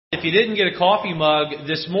If you didn't get a coffee mug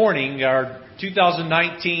this morning, our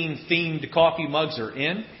 2019 themed coffee mugs are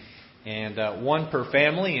in, and one per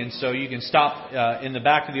family. And so you can stop in the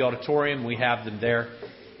back of the auditorium. We have them there,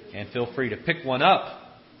 and feel free to pick one up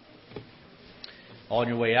on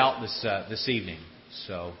your way out this evening.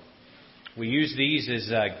 So we use these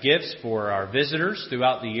as gifts for our visitors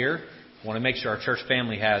throughout the year. We want to make sure our church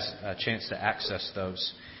family has a chance to access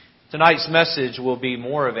those. Tonight's message will be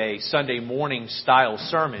more of a Sunday morning style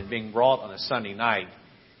sermon being brought on a Sunday night.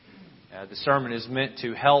 The sermon is meant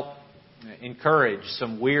to help encourage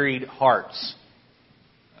some wearied hearts.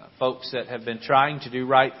 Folks that have been trying to do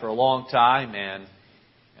right for a long time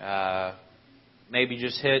and maybe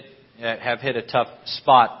just have hit a tough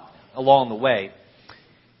spot along the way.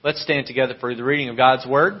 Let's stand together for the reading of God's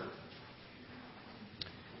Word.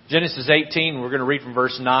 Genesis 18, we're going to read from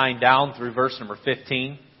verse 9 down through verse number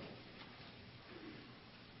 15.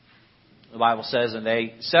 The Bible says, "And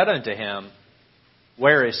they said unto him,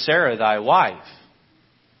 Where is Sarah thy wife?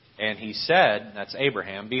 And he said," that's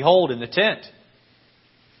Abraham, "Behold, in the tent.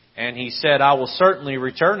 And he said, I will certainly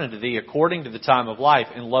return unto thee according to the time of life,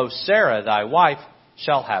 and lo, Sarah thy wife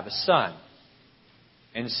shall have a son.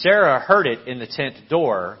 And Sarah heard it in the tent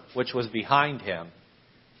door, which was behind him.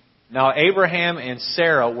 Now Abraham and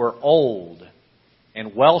Sarah were old,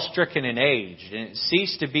 and well stricken in age, and it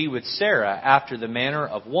ceased to be with Sarah after the manner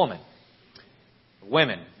of women.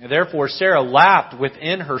 And therefore Sarah laughed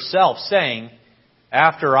within herself, saying,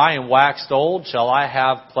 After I am waxed old, shall I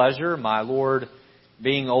have pleasure, my Lord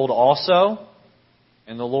being old also?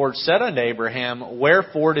 And the Lord said unto Abraham,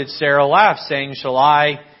 Wherefore did Sarah laugh, saying, Shall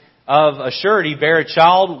I of a surety bear a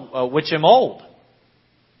child which am old?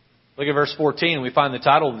 Look at verse 14, we find the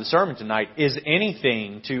title of the sermon tonight, Is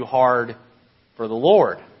anything too hard for the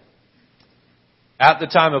Lord? At the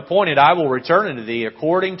time appointed I will return unto thee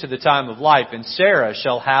according to the time of life, and Sarah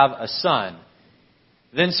shall have a son.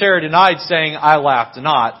 Then Sarah denied, saying, I laughed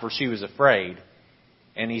not, for she was afraid.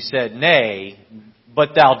 And he said, Nay,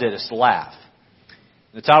 but thou didst laugh."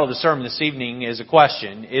 The title of the sermon this evening is a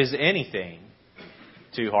question, Is anything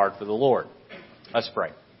too hard for the Lord? Let's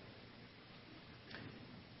pray.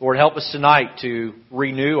 Lord, help us tonight to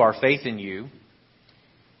renew our faith in you.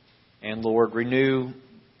 And Lord, renew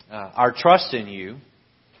our trust in you.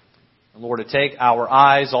 And Lord, to take our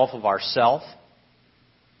eyes off of ourself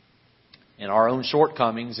and our own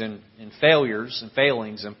shortcomings and failures and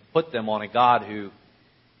failings and put them on a God who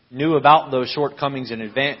knew about those shortcomings in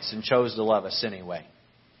advance and chose to love us anyway.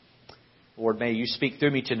 Lord, may you speak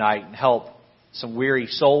through me tonight and help some weary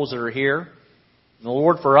souls that are here. And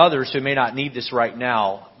Lord, for others who may not need this right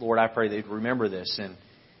now, Lord, I pray they'd remember this in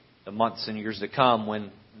the months and years to come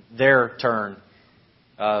when their turn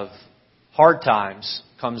of hard times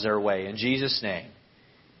comes their way. In Jesus' name,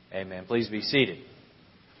 amen. Please be seated.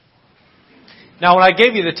 Now, when I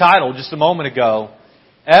gave you the title just a moment ago,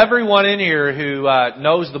 everyone in here who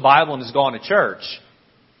knows the Bible and has gone to church,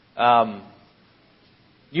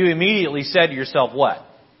 you immediately said to yourself, what?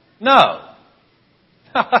 No.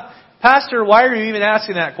 Pastor, why are you even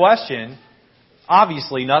asking that question?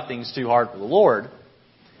 Obviously, nothing's too hard for the Lord.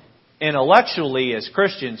 Intellectually, as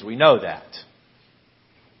Christians, we know that.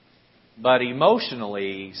 But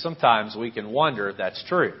emotionally, sometimes we can wonder if that's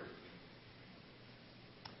true.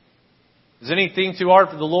 Is anything too hard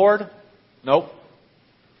for the Lord? Nope.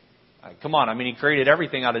 Come on, He created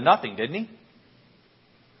everything out of nothing, didn't He?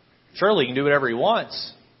 Surely He can do whatever He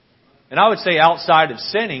wants. And I would say outside of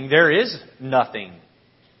sinning, there is nothing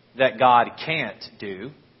that God can't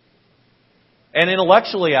do. And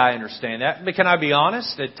intellectually, I understand that. But can I be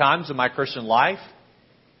honest? At times in my Christian life,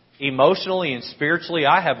 emotionally and spiritually,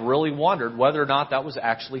 I have really wondered whether or not that was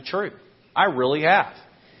actually true. I really have.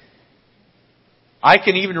 I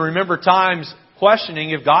can even remember times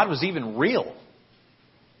questioning if God was even real.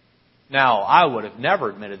 Now, I would have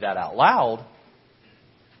never admitted that out loud.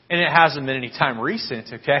 And it hasn't been any time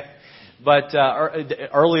recent, okay? But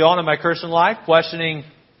early on in my Christian life, questioning,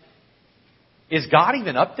 is God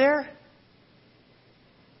even up there?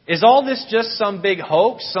 Is all this just some big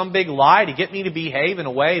hoax, some big lie to get me to behave in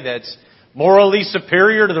a way that's morally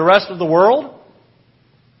superior to the rest of the world?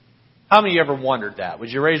 How many of you ever wondered that? Would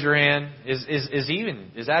you raise your hand? Is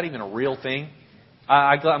that even a real thing?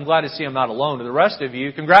 I'm glad to see I'm not alone. To the rest of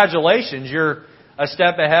you, congratulations, you're a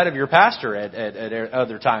step ahead of your pastor at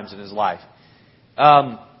other times in his life.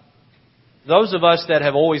 Those of us that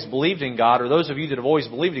have always believed in God, or those of you that have always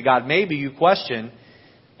believed in God, maybe you question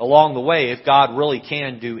along the way if God really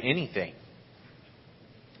can do anything.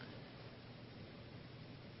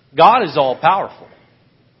 God is all powerful.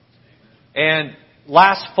 And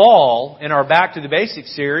last fall in our Back to the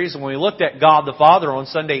Basics series, when we looked at God the Father on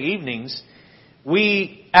Sunday evenings,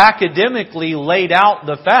 we academically laid out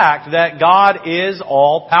the fact that God is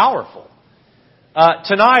all-powerful.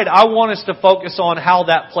 Tonight, I want us to focus on how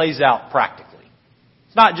that plays out practically.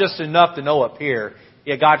 It's not just enough to know up here,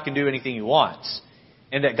 yeah, God can do anything He wants,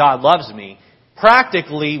 and that God loves me.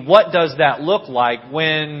 Practically, what does that look like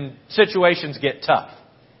when situations get tough?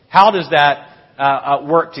 How does that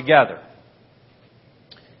work together?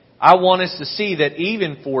 I want us to see that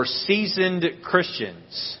even for seasoned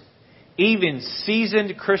Christians, even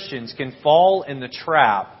seasoned Christians can fall in the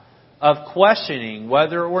trap of questioning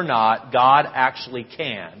whether or not God actually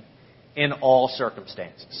can in all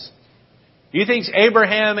circumstances. Do you think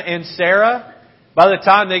Abraham and Sarah, by the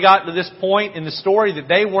time they got to this point in the story, that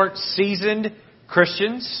they weren't seasoned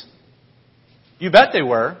Christians? You bet they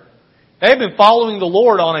were. They've been following the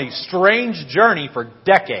Lord on a strange journey for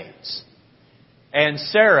decades. And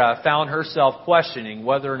Sarah found herself questioning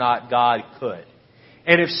whether or not God could.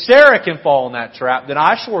 And if Sarah can fall in that trap, then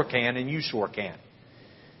I sure can, and you sure can.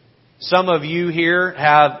 Some of you here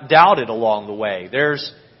have doubted along the way.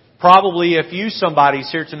 There's probably a few somebodies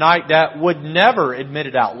here tonight that would never admit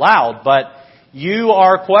it out loud, but you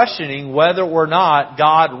are questioning whether or not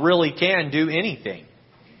God really can do anything.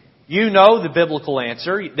 You know the biblical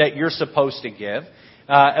answer that you're supposed to give,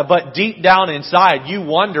 but deep down inside you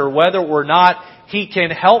wonder whether or not He can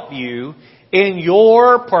help you in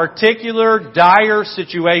your particular dire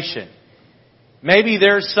situation. Maybe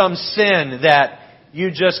there's some sin that you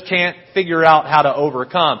just can't figure out how to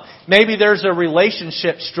overcome. Maybe there's a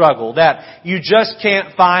relationship struggle that you just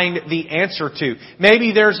can't find the answer to.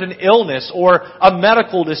 Maybe there's an illness or a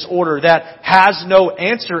medical disorder that has no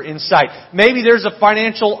answer in sight. Maybe there's a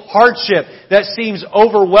financial hardship that seems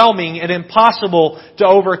overwhelming and impossible to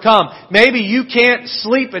overcome. Maybe you can't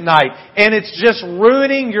sleep at night and it's just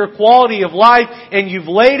ruining your quality of life, and you've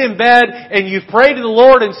laid in bed and you've prayed to the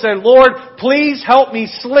Lord and said, Lord, please help me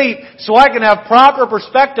sleep so I can have proper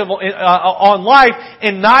perspective on life,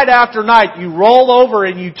 and night after night you roll over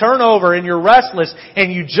and you turn over and you're restless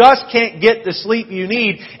and you just can't get the sleep you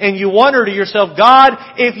need, and you wonder to yourself, God,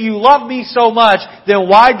 if you love me so much, then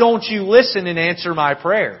why don't you listen and answer my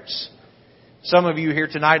prayers? Some of you here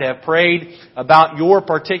tonight have prayed about your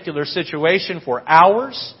particular situation for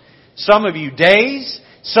hours, some of you days,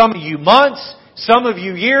 some of you months, some of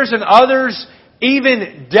you years, and others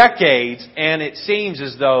even decades, and it seems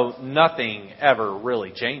as though nothing ever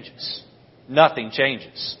really changes. Nothing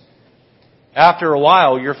changes. After a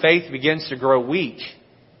while, your faith begins to grow weak.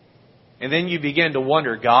 And then you begin to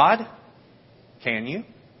wonder, God, can you?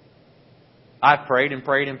 I've prayed and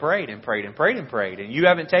prayed and prayed and prayed and prayed and prayed, and you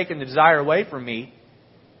haven't taken the desire away from me.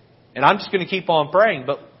 And I'm just going to keep on praying,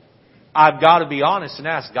 but I've got to be honest and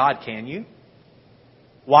ask, God, can you?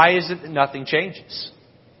 Why is it that nothing changes?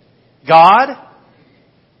 God,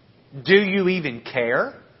 do you even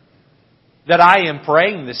care that I am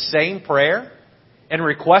praying the same prayer and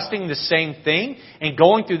requesting the same thing and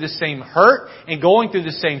going through the same hurt and going through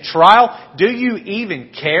the same trial? Do you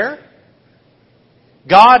even care?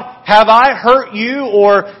 God, have I hurt you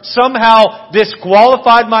or somehow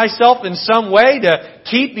disqualified myself in some way to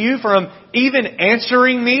keep you from even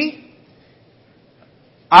answering me?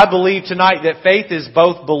 I believe tonight that faith is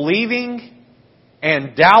both believing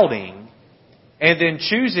and doubting, and then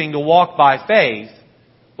choosing to walk by faith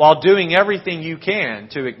while doing everything you can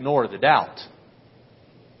to ignore the doubt.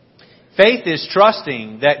 Faith is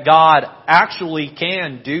trusting that God actually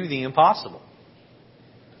can do the impossible.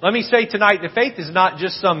 Let me say tonight that faith is not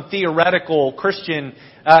just some theoretical Christian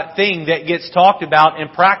thing that gets talked about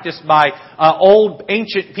and practiced by old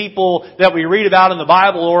ancient people that we read about in the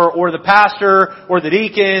Bible, or the pastor, or the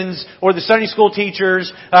deacons, or the Sunday school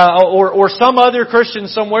teachers, or some other Christian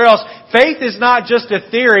somewhere else. Faith is not just a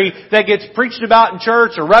theory that gets preached about in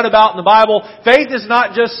church or read about in the Bible. Faith is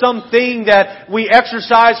not just something that we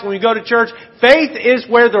exercise when we go to church. Faith is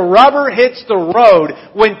where the rubber hits the road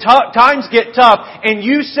when times get tough and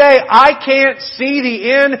you say, I can't see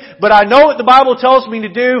the end, but I know what the Bible tells me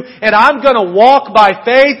to do, and I'm going to walk by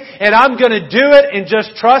faith, and I'm going to do it and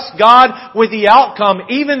just trust God with the outcome,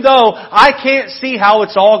 even though I can't see how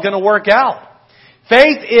it's all going to work out.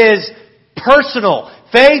 Faith is personal.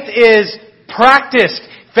 Faith is practiced.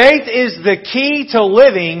 Faith is the key to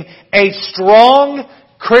living a strong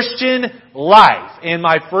Christian life. And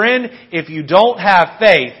my friend, if you don't have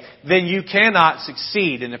faith, then you cannot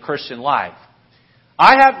succeed in the Christian life.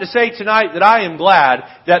 I have to say tonight that I am glad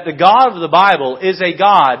that the God of the Bible is a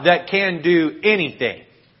God that can do anything.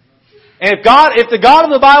 And if the God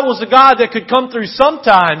of the Bible is a God that could come through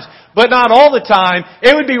sometimes but not all the time,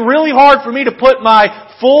 it would be really hard for me to put my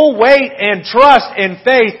full weight and trust and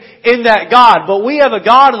faith in that God. But we have a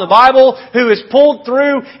God in the Bible who is pulled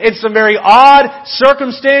through in some very odd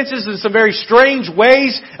circumstances and some very strange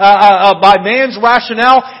ways by man's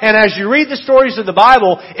rationale. And as you read the stories of the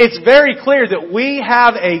Bible, it's very clear that we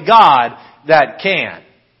have a God that can.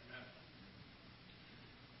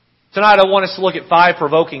 Tonight I want us to look at 5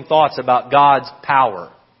 provoking thoughts about God's power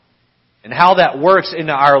and how that works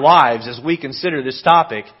into our lives as we consider this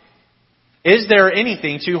topic. Is there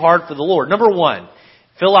anything too hard for the Lord? Number 1,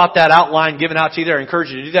 fill out that outline given out to you there. I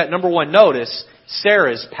encourage you to do that. Number 1, notice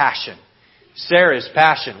Sarah's passion. Sarah's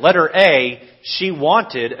passion. Letter A, she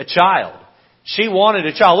wanted a child. She wanted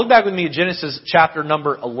a child. Look back with me at Genesis chapter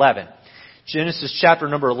number 11. Genesis chapter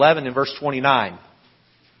number 11 and verse 29.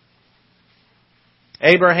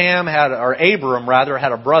 Abram had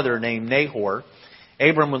a brother named Nahor.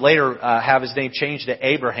 Abram would later have his name changed to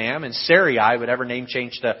Abraham, and Sarai would have her name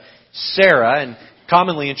changed to Sarah. And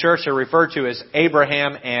commonly in church they're referred to as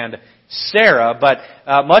Abraham and Sarah, but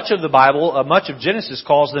much of the Bible, much of Genesis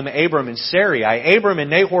calls them Abram and Sarai. Abram and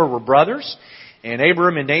Nahor were brothers, and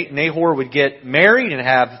Abram and Nahor would get married and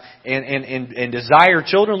have and desire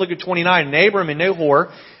children. Look at 29. And Abram and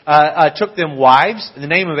Nahor took them wives. The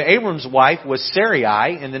name of Abram's wife was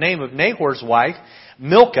Sarai, and the name of Nahor's wife,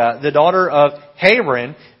 Milcah, the daughter of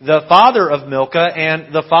Haran, the father of Milcah,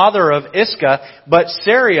 and the father of Iscah. But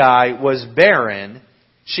Sarai was barren.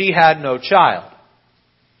 She had no child.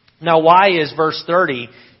 Now, why is verse 30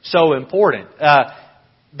 so important?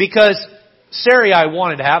 Because Sarai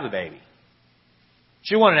wanted to have a baby.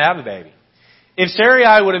 She wanted to have a baby. If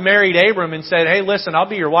Sarai would have married Abram and said, hey, listen, I'll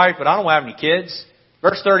be your wife, but I don't have any kids,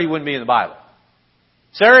 verse 30 wouldn't be in the Bible.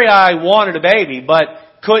 Sarai wanted a baby, but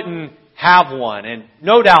couldn't have one, and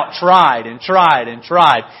no doubt tried, and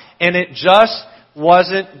it just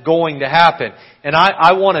wasn't going to happen. And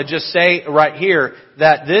I want to just say right here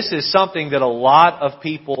that this is something that a lot of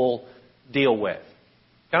people deal with.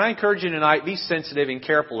 Can I encourage you tonight, be sensitive and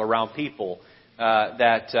careful around people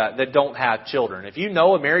that don't have children. If you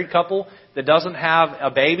know a married couple that doesn't have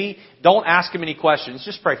a baby, don't ask them any questions.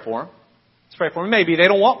 Just pray for them. Just pray for them. Maybe they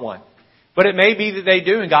don't want one, but it may be that they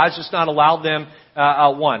do, and God's just not allowed them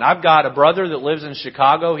one. I've got a brother that lives in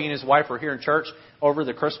Chicago. He and his wife were here in church over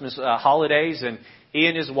the Christmas holidays, and he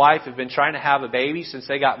and his wife have been trying to have a baby since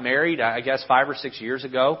they got married, I guess 5 or 6 years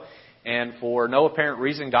ago. And for no apparent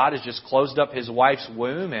reason, God has just closed up his wife's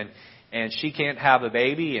womb, and she can't have a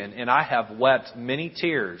baby. And I have wept many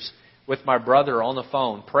tears with my brother on the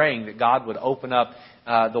phone, praying that God would open up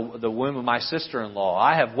the womb of my sister-in-law.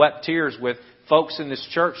 I have wept tears with folks in this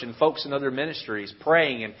church and folks in other ministries,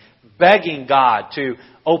 praying and begging God to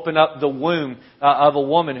open up the womb of a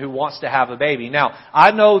woman who wants to have a baby. Now,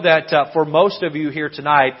 I know that for most of you here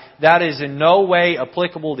tonight, that is in no way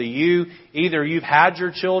applicable to you. Either you've had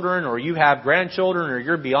your children, or you have grandchildren, or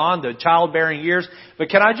you're beyond the childbearing years. But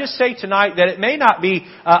can I just say tonight that it may not be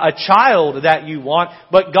a child that you want,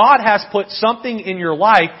 but God has put something in your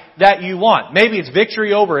life that you want. Maybe it's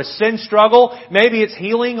victory over a sin struggle. Maybe it's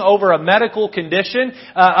healing over a medical condition.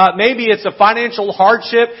 Maybe it's a financial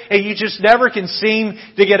hardship and you just never can seem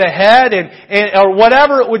to get ahead, or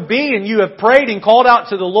whatever it would be, and you have prayed and called out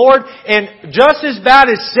to the Lord, and just as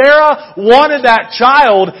bad as Sarah wanted that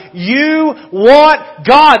child, you want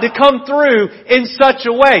God to come through in such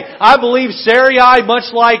a way. I believe Sarai,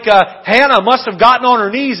 much like Hannah, must have gotten on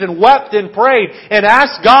her knees and wept and prayed and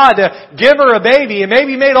asked God to give her a baby, and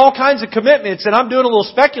maybe made all kinds of commitments, and I'm doing a little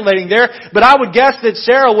speculating there, but I would guess that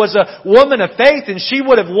Sarah was a woman of faith, and she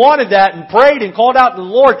would have wanted that and prayed and called out to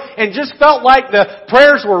the Lord, and just felt like the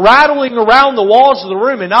prayers were rattling around the walls of the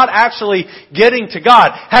room and not actually getting to God.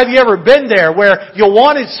 Have you ever been there where you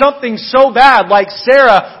wanted something so bad, like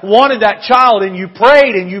Sarah wanted that child, and you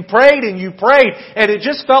prayed and you prayed and you prayed, and it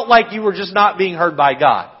just felt like you were just not being heard by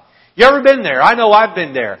God? You ever been there? I know I've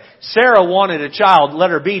been there. Sarah wanted a child. Let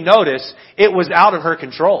her be noticed, it was out of her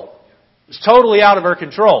control. It was totally out of her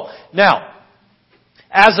control. Now,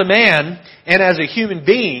 as a man and as a human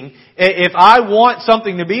being, if I want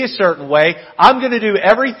something to be a certain way, I'm going to do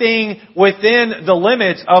everything within the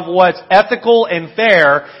limits of what's ethical and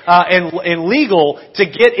fair and legal to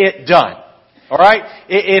get it done. All right?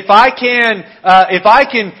 If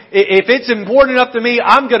it's important enough to me,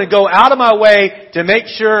 I'm going to go out of my way to make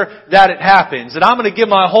sure that it happens. And I'm going to give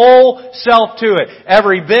my whole self to it.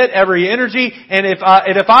 Every bit, every energy. And if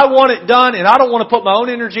I want it done and I don't want to put my own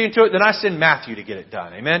energy into it, then I send Matthew to get it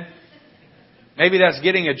done. Amen? Maybe that's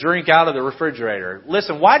getting a drink out of the refrigerator.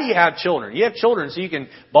 Listen, why do you have children? You have children so you can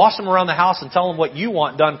boss them around the house and tell them what you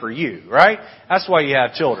want done for you, right? That's why you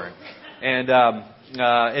have children. And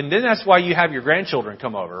and then that's why you have your grandchildren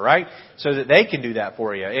come over, right? So that they can do that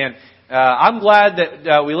for you. And I'm glad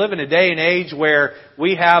that we live in a day and age where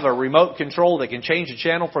we have a remote control that can change the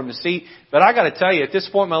channel from the seat. But I got to tell you, at this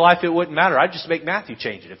point in my life, it wouldn't matter. I'd just make Matthew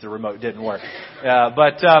change it if the remote didn't work.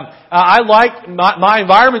 I like my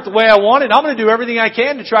environment the way I want it. I'm going to do everything I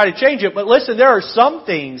can to try to change it. But listen, there are some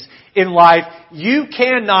things in life you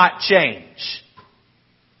cannot change.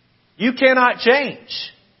 You cannot change.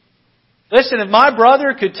 Listen, if my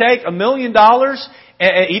brother could take $1 million,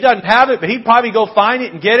 and he doesn't have it, but he'd probably go find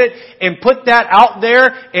it and get it and put that out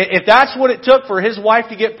there. If that's what it took for his wife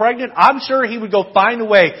to get pregnant, I'm sure he would go find a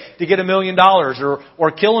way to get $1 million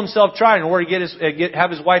or kill himself trying in order to have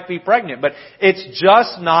his wife be pregnant. But it's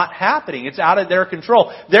just not happening. It's out of their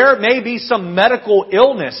control. There may be some medical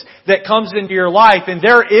illness that comes into your life, and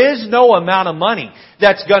there is no amount of money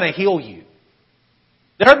that's going to heal you.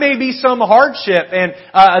 There may be some hardship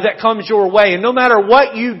that comes your way, and no matter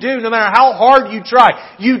what you do, no matter how hard you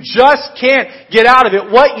try, you just can't get out of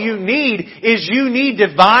it. What you need is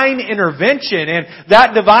divine intervention, and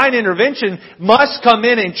that divine intervention must come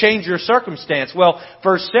in and change your circumstance. Well,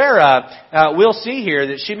 for Sarah, we'll see here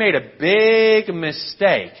that she made a big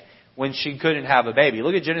mistake when she couldn't have a baby.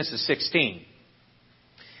 Look at Genesis 16.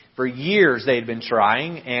 For years they had been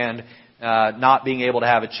trying and not being able to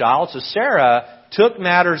have a child. So Sarah took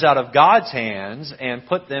matters out of God's hands and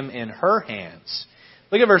put them in her hands.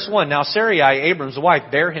 Look at verse 1. Now Sarai, Abram's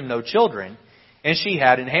wife, bare him no children, and she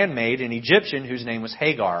had an handmaid, an Egyptian, whose name was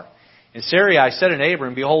Hagar. And Sarai said unto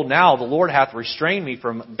Abram, Behold, now the Lord hath restrained me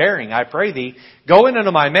from bearing. I pray thee, go in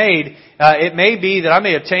unto my maid. It may be that I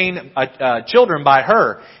may obtain children by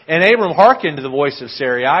her. And Abram hearkened to the voice of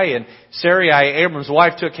Sarai. And Sarai, Abram's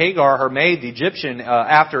wife, took Hagar, her maid, the Egyptian,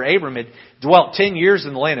 after Abram had dwelt 10 years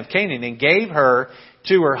in the land of Canaan, and gave her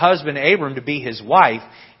to her husband Abram to be his wife.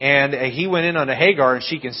 And he went in unto Hagar, and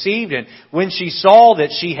she conceived. And when she saw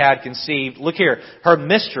that she had conceived, look here, her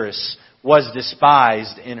mistress was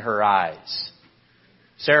despised in her eyes.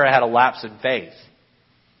 Sarah had a lapse in faith.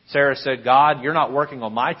 Sarah said, God, you're not working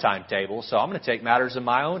on my timetable, so I'm going to take matters in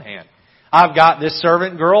my own hand. I've got this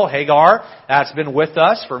servant girl, Hagar, that's been with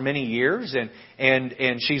us for many years,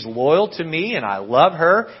 and she's loyal to me, and I love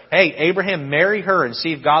her. Hey, Abraham, marry her and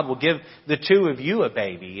see if God will give the two of you a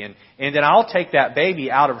baby. And then I'll take that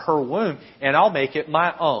baby out of her womb, and I'll make it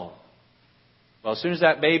my own. Well, as soon as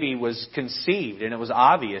that baby was conceived and it was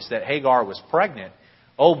obvious that Hagar was pregnant,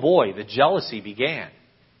 oh boy, the jealousy began.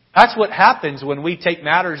 That's what happens when we take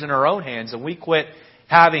matters in our own hands and we quit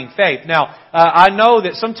having faith. Now, I know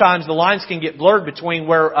that sometimes the lines can get blurred between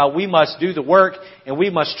where we must do the work and we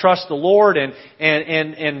must trust the Lord.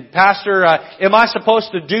 And Pastor, am I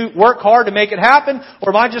supposed to work hard to make it happen, or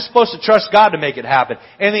am I just supposed to trust God to make it happen?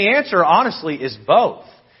 And the answer, honestly, is both.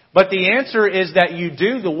 But the answer is that you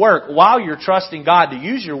do the work while you're trusting God to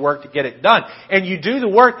use your work to get it done. And you do the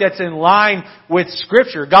work that's in line with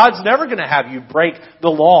Scripture. God's never going to have you break the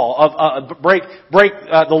law break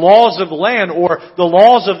the laws of the land or the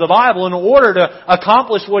laws of the Bible in order to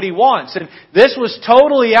accomplish what He wants. And this was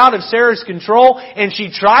totally out of Sarah's control, and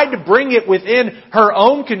she tried to bring it within her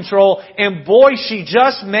own control, and boy, she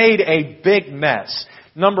just made a big mess.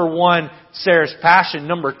 Number one, Sarah's passion.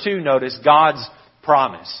 Number two, notice God's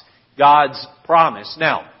promise. God's promise.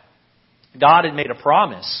 Now, God had made a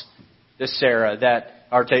promise to Sarah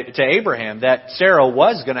to Abraham that Sarah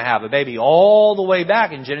was going to have a baby all the way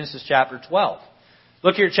back in Genesis chapter 12.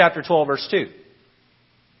 Look here at chapter 12, verse 2.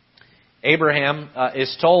 Abraham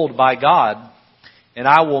is told by God, and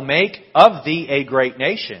I will make of thee a great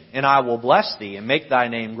nation, and I will bless thee and make thy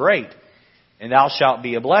name great, and thou shalt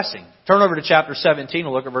be a blessing. Turn over to chapter 17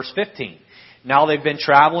 and look at verse 15. Now they've been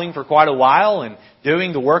traveling for quite a while and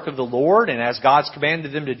doing the work of the Lord, and as God's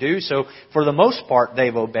commanded them to do, so for the most part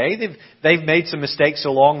they've obeyed. They've made some mistakes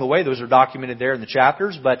along the way. Those are documented there in the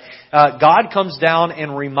chapters. But God comes down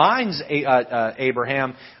and reminds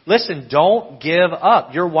Abraham, listen, don't give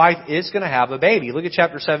up. Your wife is going to have a baby. Look at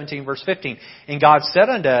chapter 17, verse 15. And God said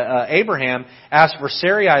unto Abraham, As for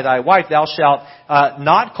Sarai thy wife, thou shalt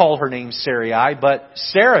not call her name Sarai, but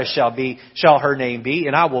Sarah shall her name be,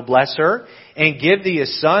 and I will bless her, and give thee a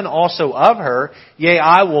son also of her. Yea,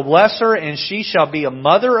 I will bless her, and she shall be a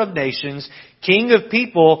mother of nations. King of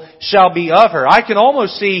people shall be of her. I can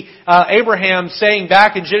almost see Abraham saying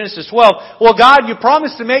back in Genesis 12, well, God, you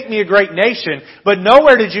promised to make me a great nation, but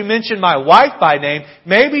nowhere did you mention my wife by name.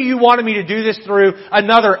 Maybe you wanted me to do this through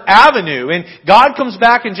another avenue. And God comes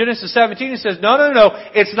back in Genesis 17 and says, no,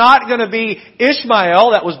 it's not going to be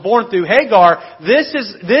Ishmael that was born through Hagar.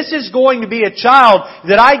 This is going to be a child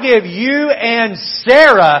that I give you and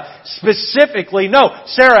Sarah specifically. No,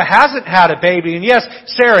 Sarah hasn't had a baby, and yes,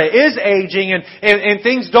 Sarah is aging, and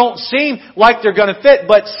things don't seem like they're going to fit,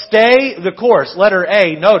 but stay the course. Letter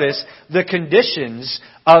A, notice the conditions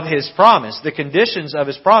of His promise. The conditions of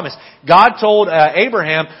His promise. God told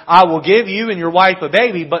Abraham, I will give you and your wife a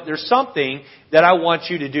baby, but there's something that I want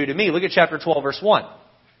you to do to me. Look at chapter 12, verse 1.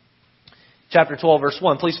 Chapter 12, verse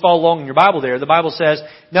 1. Please follow along in your Bible there. The Bible says,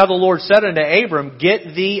 Now the Lord said unto Abram,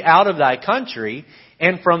 Get thee out of thy country,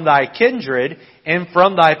 and from thy kindred, and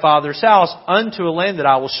from thy father's house, unto a land that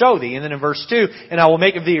I will show thee. And then in verse 2, And I will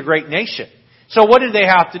make of thee a great nation. So what did they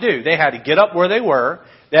have to do? They had to get up where they were,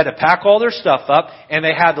 they had to pack all their stuff up, and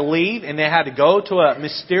they had to leave, and they had to go to a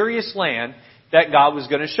mysterious land that God was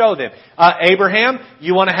going to show them. Abraham,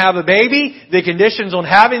 you want to have a baby? The conditions on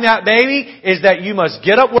having that baby is that you must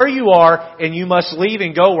get up where you are and you must leave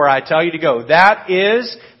and go where I tell you to go. That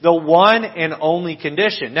is the one and only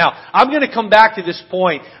condition. Now, I'm going to come back to this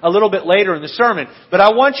point a little bit later in the sermon, but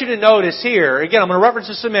I want you to notice here, again, I'm going to reference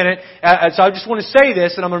this in a minute, so I just want to say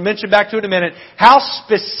this and I'm going to mention back to it in a minute, how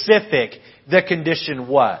specific the condition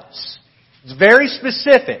was. It's very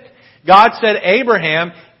specific. God said,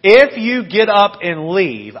 Abraham, if you get up and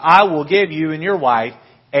leave, I will give you and your wife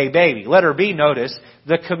a baby. Letter B, notice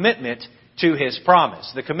the commitment to His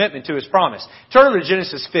promise. The commitment to His promise. Turn to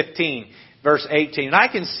Genesis 15, verse 18. And I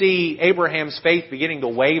can see Abraham's faith beginning to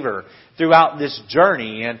waver throughout this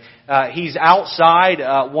journey. And he's outside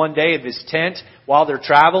one day of his tent while they're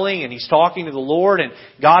traveling, and he's talking to the Lord. And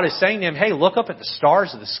God is saying to him, hey, look up at the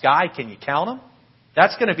stars of the sky. Can you count them?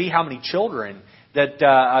 That's going to be how many children that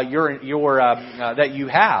that you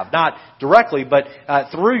have, not directly, but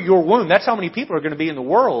through your womb. That's how many people are going to be in the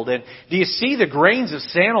world. And do you see the grains of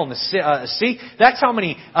sand on the sea? That's how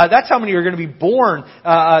many are going to be born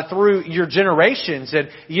through your generations. And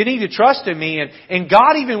you need to trust in me. And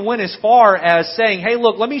God even went as far as saying, "Hey,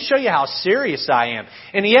 look, let me show you how serious I am."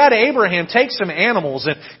 And He had Abraham take some animals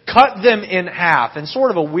and cut them in half, and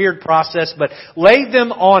sort of a weird process, but laid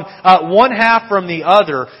them on one half from the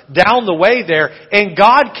other down the way there. And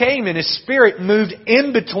God came and His Spirit moved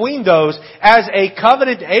in between those as a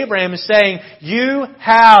covenant to Abraham, saying, you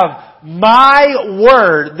have my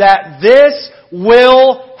word that this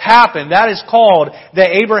will happen. That is called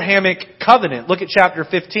the Abrahamic covenant. Look at chapter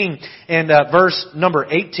 15 and verse number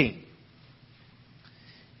 18.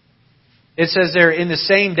 It says there, in the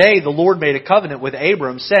same day the Lord made a covenant with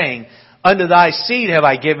Abram, saying, unto thy seed have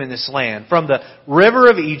I given this land, from the river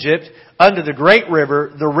of Egypt unto the great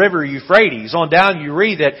river, the river Euphrates. On down you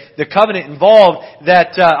read that the covenant involved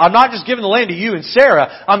that I'm not just giving the land to you and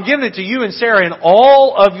Sarah, I'm giving it to you and Sarah and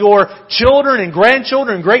all of your children and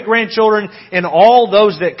grandchildren and great-grandchildren and all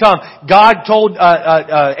those that come. God told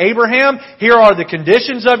Abraham, here are the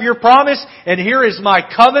conditions of your promise, and here is my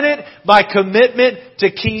covenant, my commitment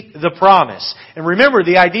to keep the promise. And remember,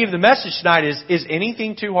 the idea of the message tonight is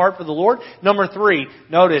anything too hard for the Lord? Number 3,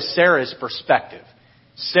 notice Sarah's perspective.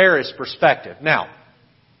 Sarah's perspective. Now,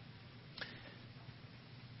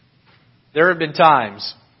 there have been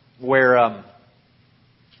times where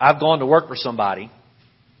I've gone to work for somebody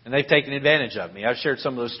and they've taken advantage of me. I've shared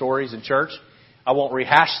some of those stories in church. I won't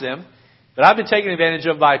rehash them, but I've been taken advantage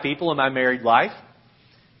of by people in my married life.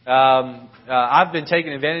 I've been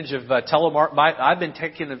taken advantage of by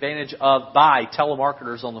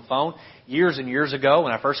telemarketers on the phone years and years ago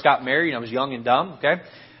when I first got married and I was young and dumb. Okay,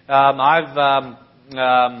 I've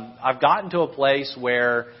gotten to a place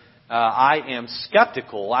where I am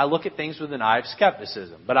skeptical. I look at things with an eye of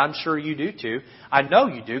skepticism, but I'm sure you do too. I know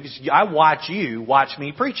you do because I watch you watch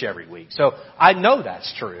me preach every week, so I know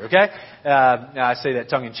that's true. Okay, I say that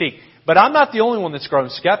tongue in cheek, but I'm not the only one that's grown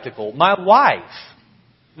skeptical. My wife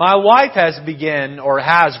has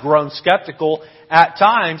grown skeptical at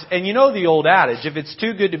times, and you know the old adage: if it's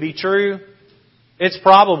too good to be true, it's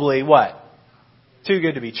probably what? Too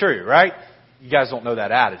good to be true, right? You guys don't know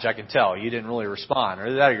that adage. I can tell. You didn't really respond.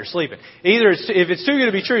 Or that or you're sleeping. Either if it's too good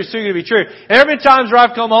to be true, it's too good to be true. And there have been times where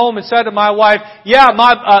I've come home and said to my wife, yeah,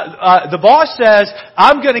 the boss says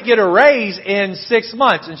I'm going to get a raise in 6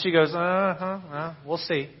 months. And she goes, we'll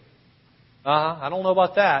see. I don't know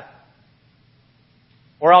about that.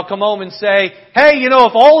 Or I'll come home and say, hey,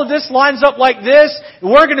 if all of this lines up like this,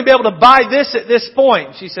 we're going to be able to buy this at this point.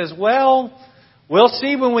 And she says, well, We'll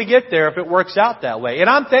see when we get there if it works out that way. And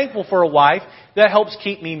I'm thankful for a wife that helps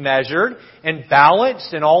keep me measured and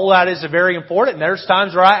balanced, and all that is very important. And there's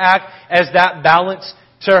times where I act as that balance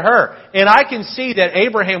to her. And I can see that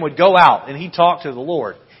Abraham would go out and he'd talk to the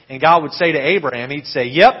Lord. And God would say to Abraham, He'd say,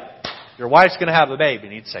 "Yep, your wife's going to have a baby."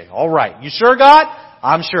 And He'd say, "All right. You sure, God?"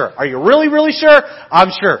 "I'm sure." "Are you really, really sure?"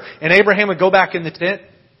 "I'm sure." And Abraham would go back in the tent.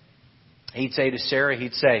 He'd say to Sarah,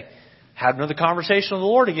 he'd say, "Had another conversation with the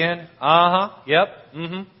Lord again." "Yep,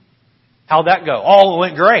 How'd that go?" "Oh, it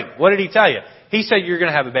went great." "What did He tell you?" "He said you're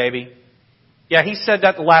going to have a baby." "Yeah, He said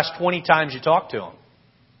that the last 20 times you talked to Him.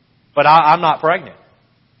 But I'm not pregnant."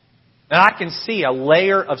 And I can see a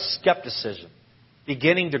layer of skepticism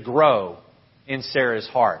beginning to grow in Sarah's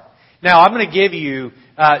heart. Now, I'm going to give you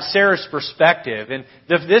Sarah's perspective. And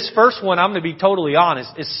this first one, I'm going to be totally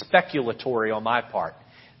honest, is speculatory on my part.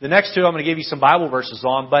 The next two I'm going to give you some Bible verses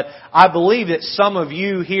on, but I believe that some of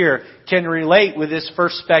you here can relate with this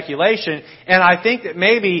first speculation, and I think that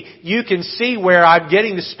maybe you can see where I'm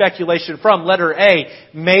getting the speculation from. Letter A,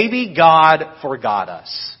 maybe God forgot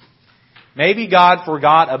us. Maybe God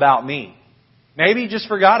forgot about me. Maybe He just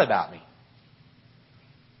forgot about me.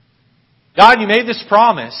 God, You made this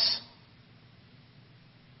promise,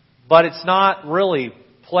 but it's not really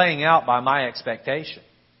playing out by my expectation.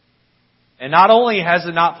 And not only has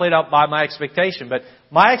it not played out by my expectation, but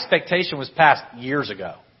my expectation was passed years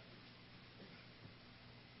ago.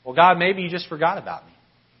 Well, God, maybe You just forgot about me.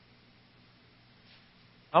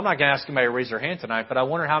 I'm not going to ask anybody to raise their hand tonight, but I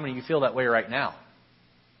wonder how many of you feel that way right now.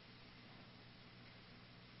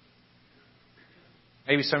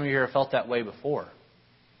 Maybe some of you here have felt that way before.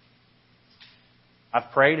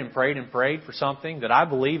 I've prayed and prayed and prayed for something that I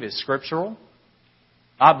believe is scriptural.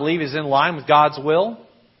 I believe is in line with God's will.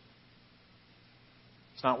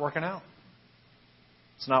 It's not working out.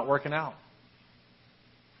 It's not working out.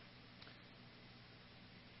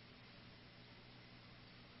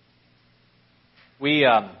 We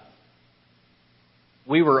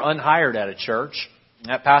were unhired at a church.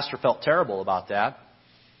 That pastor felt terrible about that.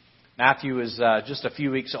 Matthew was just a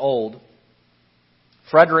few weeks old.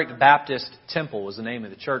 Frederick Baptist Temple was the name of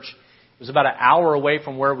the church. It was about an hour away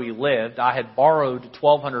from where we lived. I had borrowed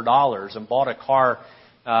 $1,200 and bought a car.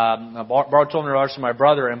 I borrowed $1,200 from my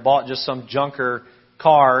brother and bought just some junker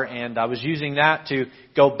car, and I was using that to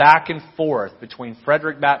go back and forth between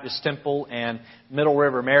Frederick Baptist Temple and Middle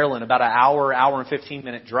River, Maryland, about an hour and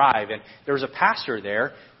 15-minute drive. And there was a pastor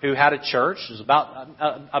there who had a church. It was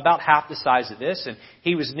about half the size of this, and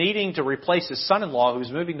he was needing to replace his son-in-law who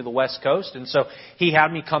was moving to the West Coast. And so he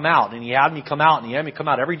had me come out, and he had me come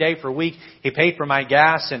out every day for a week. He paid for my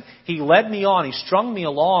gas, and he led me on. He strung me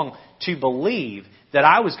along to believe that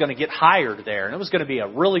I was going to get hired there, and it was going to be a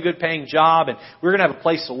really good paying job, and we were going to have a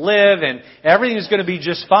place to live, and everything was going to be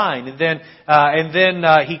just fine. And then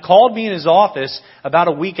he called me in his office about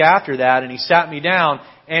a week after that, and he sat me down.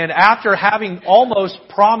 And after having almost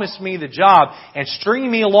promised me the job and stringing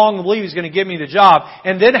me along to believe he was going to give me the job,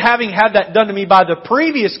 and then having had that done to me by the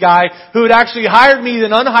previous guy who had actually hired me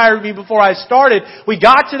then unhired me before I started, we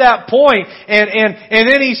got to that point, and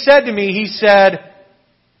then he said to me, he said,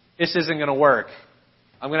 "This isn't going to work.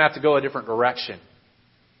 I'm going to have to go a different direction,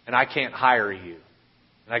 and I can't hire you."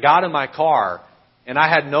 And I got in my car, and I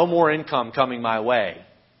had no more income coming my way.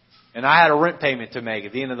 And I had a rent payment to make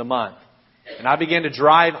at the end of the month. And I began to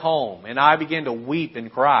drive home, and I began to weep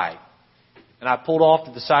and cry. And I pulled off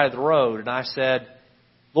to the side of the road, and I said,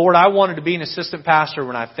 "Lord, I wanted to be an assistant pastor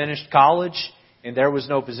when I finished college, and there was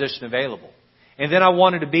no position available. And then I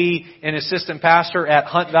wanted to be an assistant pastor at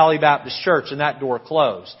Hunt Valley Baptist Church, and that door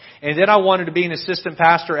closed. And then I wanted to be an assistant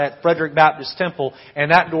pastor at Frederick Baptist Temple, and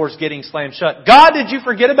that door's getting slammed shut. God, did You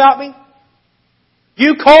forget about me?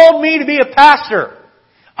 You called me to be a pastor.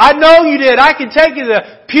 I know You did. I can take you to the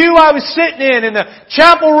pew I was sitting in and the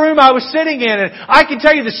chapel room I was sitting in, and I can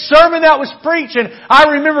tell you the sermon that was preached, and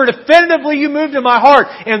I remember definitively You moved in my heart,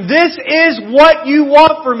 and this is what You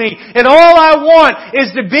want for me. And all I want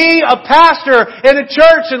is to be a pastor in a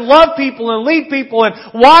church and love people and lead people, and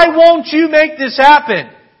why won't You make this happen?"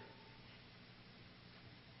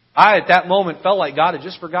 I, at that moment, felt like God had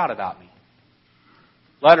just forgot about me.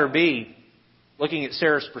 Letter B, looking at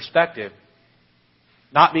Sarah's perspective,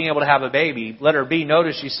 not being able to have a baby. Letter B,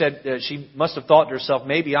 notice she said she must have thought to herself,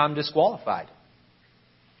 maybe I'm disqualified.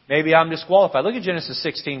 Maybe I'm disqualified. Look at Genesis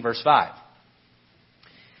 16, verse 5.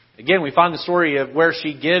 Again, we find the story of where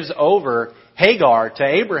she gives over Hagar to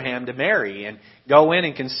Abraham to marry and go in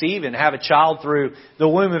and conceive and have a child through the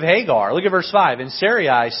womb of Hagar. Look at verse 5. And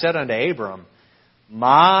Sarai said unto Abram,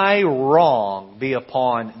 "My wrong be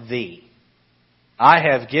upon thee. I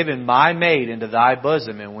have given my maid into thy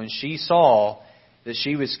bosom." And when she saw that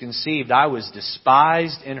she was conceived, I was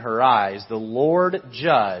despised in her eyes. The Lord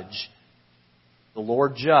judge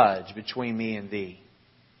between me and thee.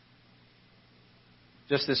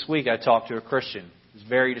 Just this week I talked to a Christian who was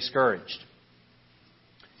very discouraged.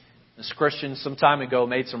 This Christian some time ago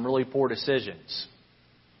made some really poor decisions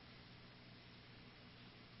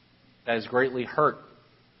that has greatly hurt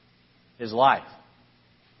his life.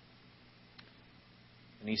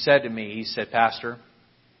 And he said to me, Pastor,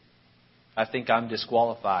 I think I'm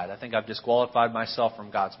disqualified. I think I've disqualified myself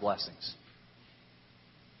from God's blessings.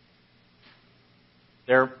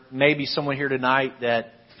 There may be someone here tonight that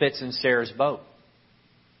fits in Sarah's boat.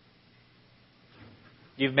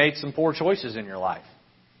 You've made some poor choices in your life.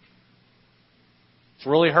 It's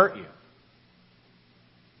really hurt you.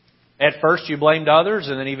 At first you blamed others,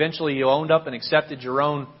 and then eventually you owned up and accepted your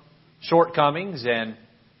own shortcomings, and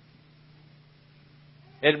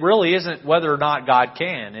it really isn't whether or not God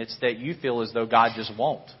can. It's that you feel as though God just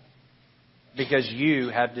won't, because you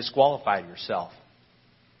have disqualified yourself.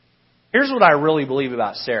 Here's what I really believe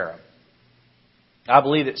about Sarah. I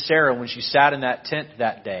believe that Sarah, when she sat in that tent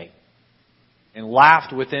that day and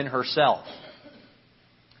laughed within herself,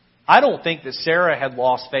 I don't think that Sarah had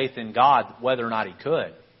lost faith in God whether or not He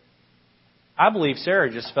could. I believe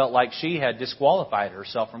Sarah just felt like she had disqualified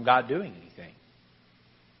herself from God doing anything.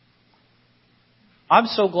 I'm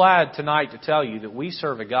so glad tonight to tell you that we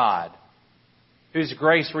serve a God whose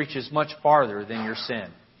grace reaches much farther than your sin.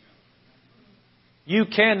 You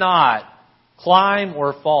cannot climb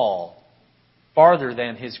or fall farther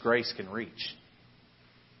than His grace can reach.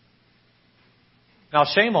 Now,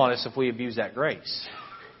 shame on us if we abuse that grace.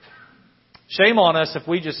 Shame on us if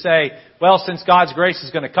we just say, well, since God's grace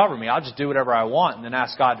is going to cover me, I'll just do whatever I want and then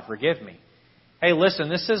ask God to forgive me. Hey, listen,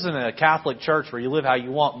 this isn't a Catholic church where you live how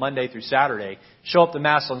you want Monday through Saturday, show up to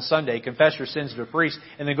Mass on Sunday, confess your sins to a priest,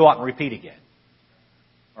 and then go out and repeat again.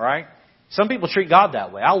 All right? Some people treat God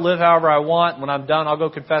that way. I'll live however I want. When I'm done, I'll go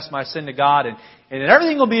confess my sin to God, and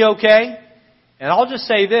everything will be okay. And I'll just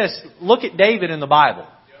say this. Look at David in the Bible.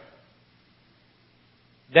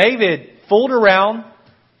 David fooled around,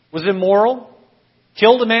 was immoral,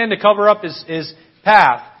 killed a man to cover up his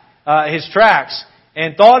path, his tracks,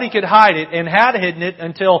 and thought he could hide it, and had hidden it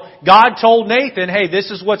until God told Nathan, hey, this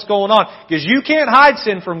is what's going on. Because you can't hide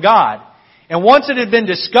sin from God. And once it had been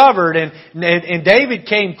discovered and David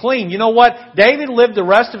came clean, you know what? David lived the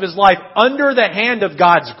rest of his life under the hand of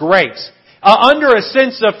God's grace. Under a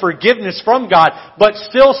sense of forgiveness from God, but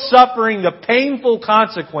still suffering the painful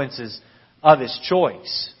consequences of his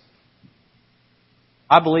choice.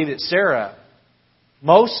 I believe that Sarah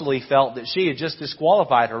mostly felt that she had just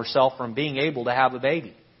disqualified herself from being able to have a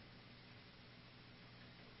baby.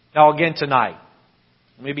 Now again tonight,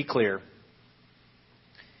 let me be clear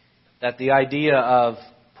that the idea of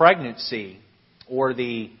pregnancy or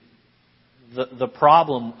the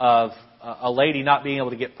problem of a lady not being able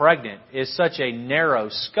to get pregnant is such a narrow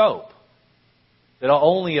scope that it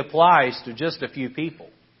only applies to just a few people.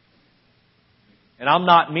 And I'm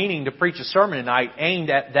not meaning to preach a sermon tonight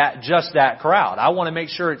aimed at just that crowd. I want to make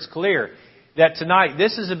sure it's clear that tonight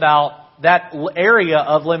this is about that area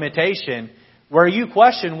of limitation where you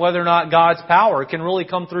question whether or not God's power can really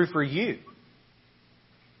come through for you.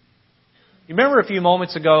 You remember a few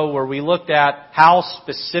moments ago where we looked at how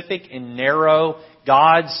specific and narrow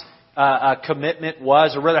God's commitment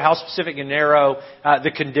was, or rather how specific and narrow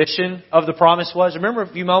the condition of the promise was? Remember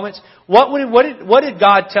a few moments? What did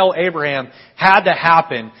God tell Abraham had to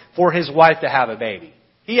happen for his wife to have a baby?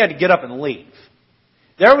 He had to get up and leave.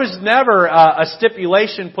 There was never a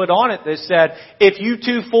stipulation put on it that said, if you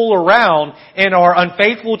two fool around and are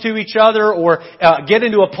unfaithful to each other or get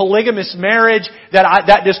into a polygamous marriage,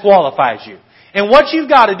 that disqualifies you. And what you've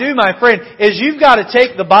got to do, my friend, is you've got to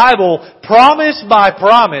take the Bible promise by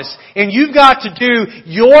promise, and you've got to do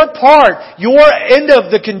your part, your end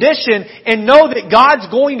of the condition, and know that God's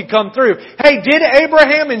going to come through. Hey, did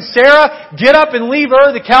Abraham and Sarah get up and leave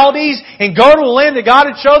Ur the Chaldees and go to a land that God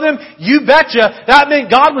had showed them? You betcha. That meant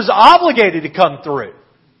God was obligated to come through.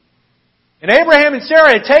 And Abraham and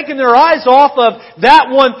Sarah had taken their eyes off of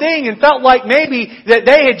that one thing and felt like maybe that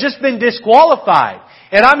they had just been disqualified.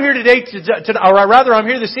 And I'm here today I'm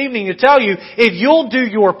here this evening to tell you, if you'll do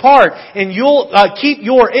your part and you'll keep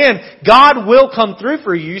your end, God will come through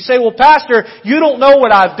for you. You say, well, Pastor, you don't know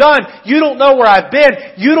what I've done. You don't know where I've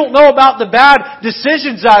been. You don't know about the bad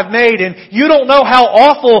decisions I've made. And you don't know how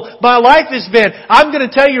awful my life has been. I'm going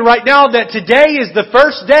to tell you right now that today is the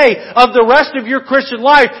first day of the rest of your Christian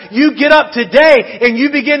life. You get up today and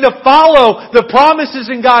you begin to follow the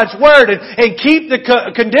promises in God's Word and keep the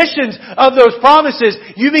conditions of those promises.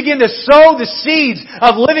 you begin to sow the seeds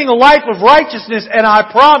of living a life of righteousness, and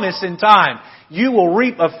I promise in time, you will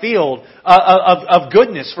reap a field of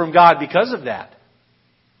goodness from God because of that.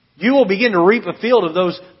 You will begin to reap a field of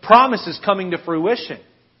those promises coming to fruition.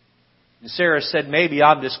 And Sarah said, maybe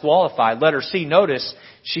I'm disqualified. Let her see. Notice,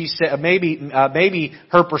 she said, maybe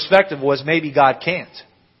her perspective was, maybe God can't.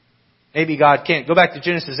 Maybe God can't. Go back to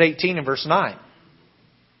Genesis 18 and verse 9.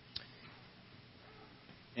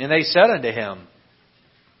 And they said unto him,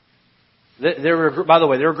 by the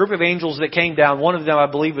way, there were a group of angels that came down. One of them, I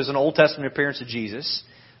believe, was an Old Testament appearance of Jesus,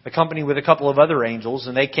 accompanied with a couple of other angels.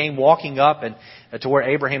 And they came walking up and to where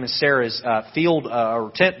Abraham and Sarah's field,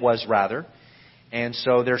 or tent was rather. And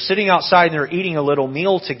so they're sitting outside and they're eating a little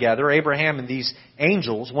meal together, Abraham and these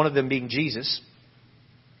angels, one of them being Jesus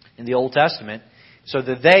in the Old Testament. So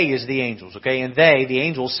the they is the angels, okay? And they, the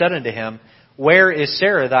angels, said unto him, where is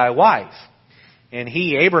Sarah thy wife? And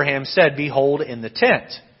he, Abraham, said, behold, in the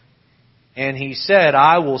tent. And he said,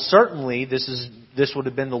 I will certainly, this would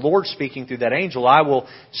have been the Lord speaking through that angel, I will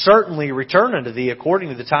certainly return unto thee according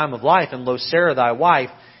to the time of life, and lo, Sarah thy wife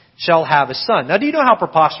shall have a son. Now, do you know how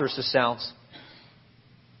preposterous this sounds?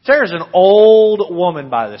 Sarah's an old woman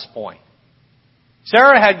by this point.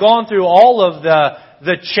 Sarah had gone through all of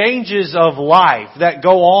the changes of life that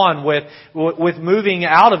go on with moving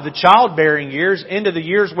out of the childbearing years into the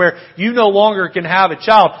years where you no longer can have a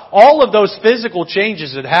child. All of those physical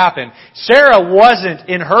changes had happened. Sarah wasn't,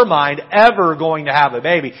 in her mind, ever going to have a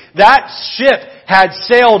baby. That ship had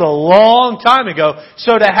sailed a long time ago.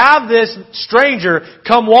 So to have this stranger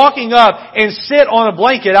come walking up and sit on a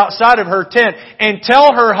blanket outside of her tent and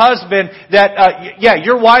tell her husband that,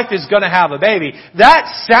 your wife is going to have a baby,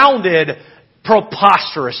 that sounded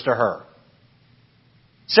preposterous to her.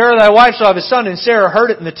 Sarah thy wife shall have a son, and Sarah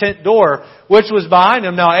heard it in the tent door, which was behind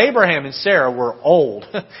him. Now Abraham and Sarah were old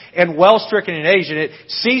and well stricken in age, and it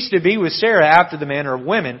ceased to be with Sarah after the manner of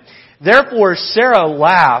women. Therefore Sarah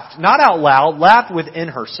laughed, not out loud, laughed within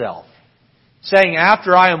herself, saying,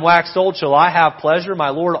 after I am waxed old, shall I have pleasure, my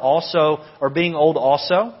Lord also, or being old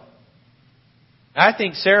also? I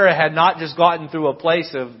think Sarah had not just gotten through a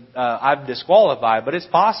place of, I'm disqualified, but it's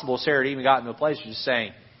possible Sarah had even gotten to a place of just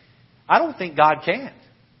saying, I don't think God can.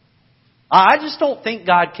 I just don't think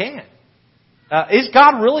God can. Is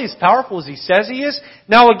God really as powerful as He says He is?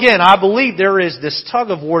 Now again, I believe there is this tug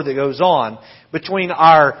of war that goes on between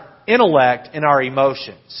our intellect and our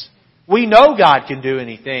emotions. We know God can do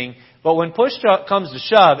anything, but when push comes to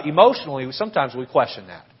shove, emotionally, sometimes we question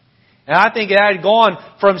that. And I think it had gone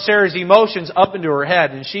from Sarah's emotions up into her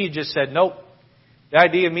head, and she just said, nope, the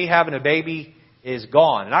idea of me having a baby is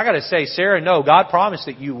gone. And I got to say, Sarah, no, God promised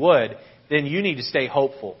that you would, then you need to stay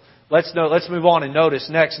hopeful. Let's move on and notice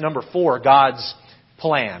next, number 4, God's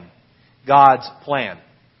plan. God's plan.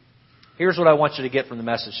 Here's what I want you to get from the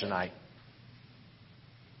message tonight.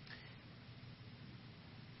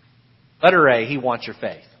 Letter A, He wants your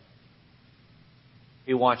faith.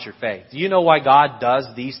 He wants your faith. Do you know why God does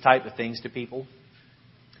these type of things to people?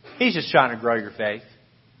 He's just trying to grow your faith.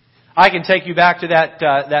 I can take you back to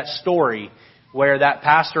that story where that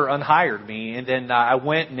pastor unhired me, and then I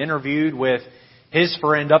went and interviewed with his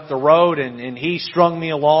friend up the road, and he strung me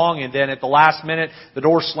along, and then at the last minute, the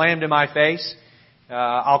door slammed in my face.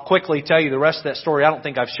 I'll quickly tell you the rest of that story. I don't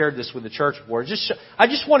think I've shared this with the church before. I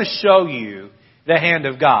just want to show you the hand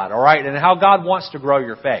of God, all right, and how God wants to grow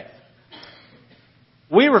your faith.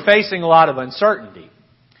 We were facing a lot of uncertainty.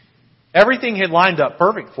 Everything had lined up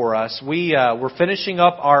perfect for us. We were finishing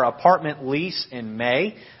up our apartment lease in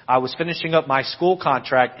May. I was finishing up my school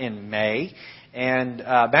contract in May. And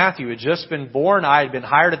Matthew had just been born. I had been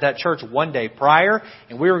hired at that church one day prior,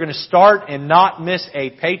 and we were going to start and not miss a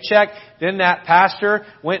paycheck. Then that pastor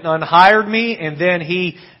went and unhired me, and then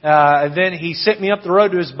he sent me up the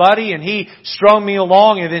road to his buddy, and he strung me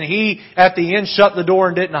along, and then he, at the end, shut the door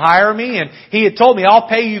and didn't hire me. And he had told me, I'll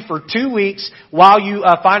pay you for 2 weeks while you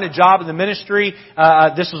find a job in the ministry.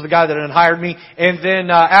 This was the guy that unhired me. And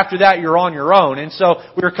then after that, you're on your own. And so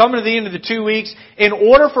we were coming to the end of the 2 weeks. In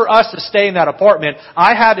order for us to stay in that apartment,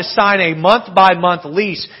 I had to sign a month-by-month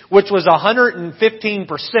lease, which was 115%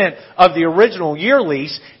 of the original year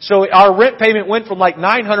lease. So our rent payment went from like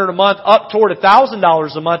 $900 a month up toward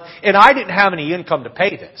 $1,000 a month, and I didn't have any income to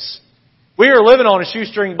pay this. We were living on a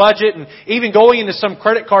shoestring budget and even going into some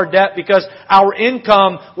credit card debt because our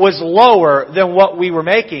income was lower than what we were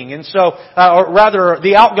making. And so, or rather,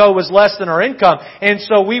 the outgo was less than our income. And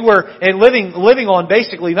so we were living on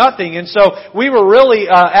basically nothing. And so we were really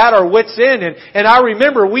at our wits' end. And I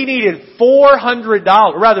remember we needed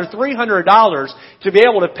 $300 to be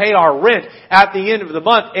able to pay our rent at the end of the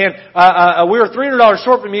month. And we were $300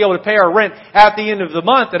 short from being able to pay our rent at the end of the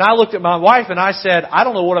month. And I looked at my wife and I said, I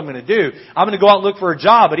don't know what I'm going to do. I'm going to go out and look for a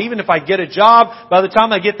job. But even if I get a job, by the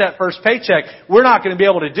time I get that first paycheck, we're not going to be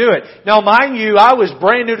able to do it. Now, mind you, I was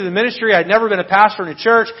brand new to the ministry. I'd never been a pastor in a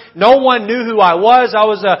church. No one knew who I was. I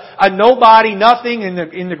was a nobody, nothing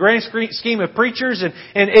in the grand scheme of preachers. And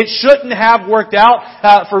it shouldn't have worked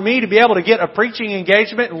out for me to be able to get a preaching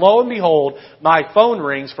engagement. And lo and behold, my phone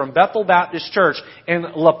rings from Bethel Baptist Church in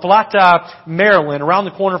La Plata, Maryland, around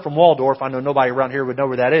the corner from Waldorf. I know nobody around here would know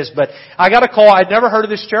where that is, but I got a call. I'd never heard of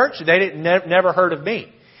this church. They never heard of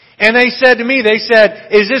me. And they said to me,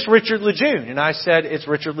 is this Richard Lejeune? And I said, it's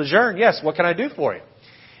Richard Lejeune. Yes, what can I do for you?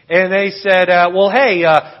 And they said,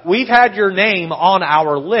 we've had your name on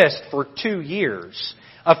our list for 2 years.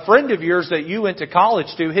 A friend of yours that you went to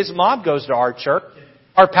college to, his mom goes to our church.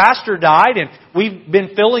 Our pastor died and we've been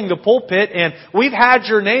filling the pulpit and we've had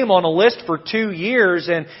your name on a list for 2 years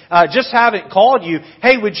and just haven't called you.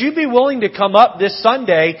 Hey, would you be willing to come up this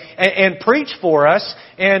Sunday and preach for us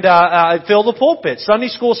and fill the pulpit? Sunday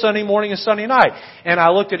school, Sunday morning and Sunday night. And I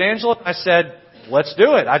looked at Angela and I said, let's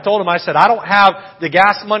do it. I told him, I said, I don't have the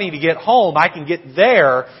gas money to get home. I can get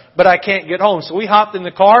there, but I can't get home. So we hopped in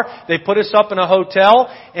the car. They put us up in a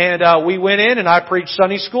hotel, and we went in, and I preached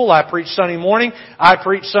Sunday school. I preached Sunday morning. I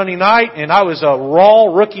preached Sunday night, and I was a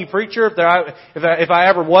raw rookie preacher if I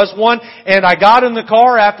ever was one. And I got in the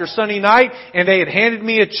car after Sunday night, and they had handed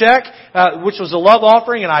me a check, which was a love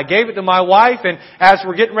offering, and I gave it to my wife. And as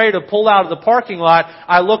we're getting ready to pull out of the parking lot,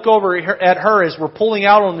 I look over at her as we're pulling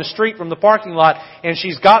out on the street from the parking lot, and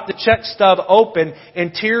she's got the check stub open,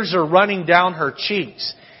 and tears are running down her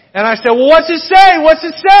cheeks. And I said, well, what's it say? What's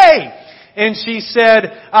it say? And she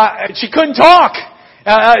said, she couldn't talk.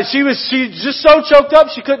 She just so choked up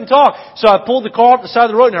she couldn't talk. So I pulled the car off the side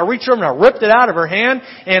of the road and I reached over and I ripped it out of her hand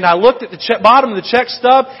and I looked at the bottom of the check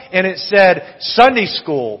stub and it said, Sunday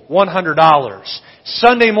school, $100.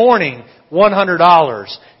 Sunday morning,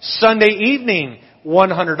 $100. Sunday evening,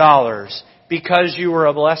 $100. Because you were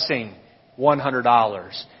a blessing,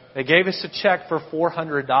 $100. They gave us a check for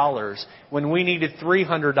 $400 when we needed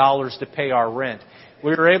 $300 to pay our rent.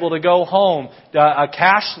 We were able to go home,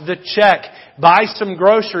 cash the check, buy some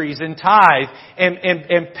groceries and tithe,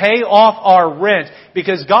 and pay off our rent.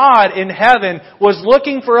 Because God in heaven was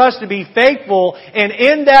looking for us to be faithful. And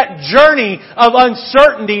in that journey of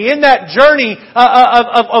uncertainty, in that journey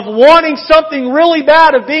of wanting something really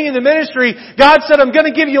bad, of being in the ministry, God said, I'm going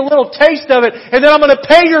to give you a little taste of it, and then I'm going to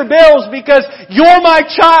pay your bills because you're my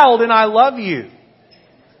child and I love you.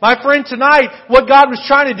 My friend, tonight, what God was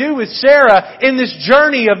trying to do with Sarah in this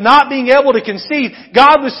journey of not being able to conceive,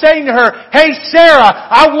 God was saying to her, hey Sarah,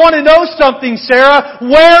 I want to know something, Sarah.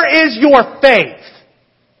 Where is your faith?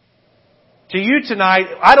 To you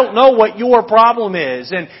tonight, I don't know what your problem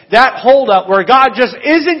is. And that holdup where God just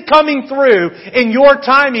isn't coming through in your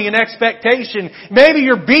timing and expectation. Maybe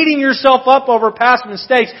you're beating yourself up over past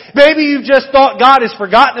mistakes. Maybe you've just thought God has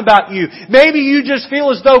forgotten about you. Maybe you just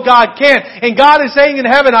feel as though God can't. And God is saying in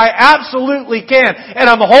heaven, I absolutely can. And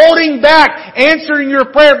I'm holding back answering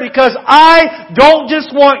your prayer because I don't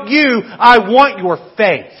just want you, I want your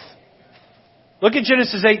faith. Look at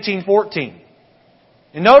Genesis 18:14.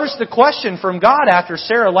 And notice the question from God after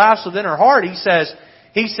Sarah laughs within her heart. He says,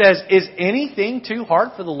 is anything too hard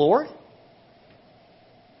for the Lord?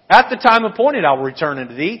 At the time appointed, I will return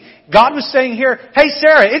unto thee. God was saying here, hey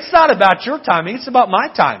Sarah, it's not about your timing, it's about my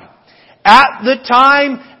timing. At the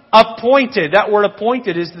time appointed. That word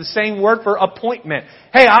appointed is the same word for appointment.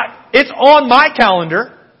 Hey, it's on my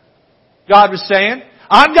calendar, God was saying.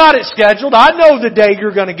 I've got it scheduled. I know the day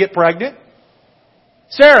you're going to get pregnant.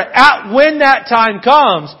 Sarah, when that time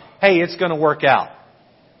comes, hey, it's going to work out.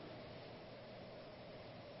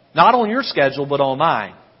 Not on your schedule, but on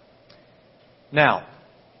mine. Now,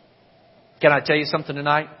 can I tell you something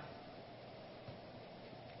tonight?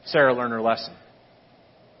 Sarah learned her lesson.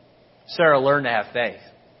 Sarah learned to have faith.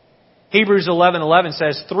 Hebrews 11:11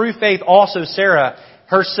 says, through faith also Sarah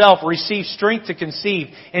herself received strength to conceive,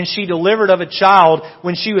 and she delivered of a child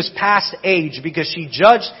when she was past age, because she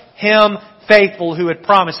judged him faithful who had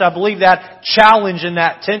promised. I believe that challenge in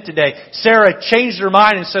that tent today. Sarah changed her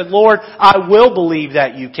mind and said, Lord, I will believe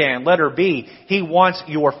that you can. Let her be. He wants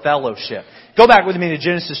your fellowship. Go back with me to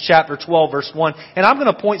Genesis chapter 12, verse 1. And I'm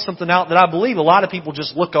going to point something out that I believe a lot of people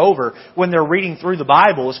just look over when they're reading through the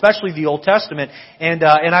Bible, especially the Old Testament. And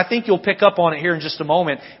I think you'll pick up on it here in just a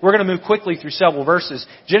moment. We're going to move quickly through several verses.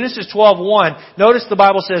 Genesis 12:1. Notice the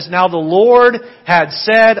Bible says, Now the Lord had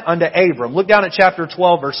said unto Abram. Look down at chapter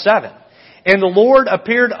 12, verse 7. And the Lord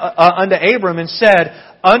appeared unto Abram and said,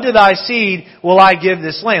 Unto thy seed will I give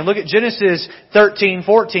this land. Look at Genesis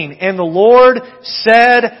 13:14. And the Lord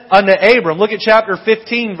said unto Abram. Look at chapter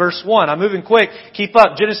 15, verse 1. I'm moving quick. Keep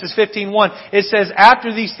up. Genesis 15:1. It says,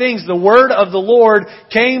 After these things the word of the Lord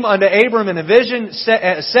came unto Abram in a vision,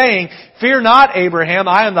 saying, Fear not, Abraham,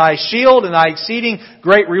 I am thy shield and thy exceeding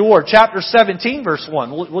great reward. Chapter 17, verse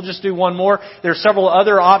 1. We'll just do one more. There are several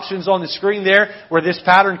other options on the screen there where this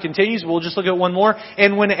pattern continues. We'll just look at one more.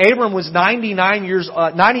 And when Abram was 90 years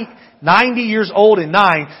old and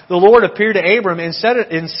 9, the Lord appeared to Abram and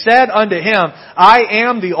said unto him, I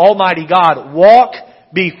am the Almighty God. Walk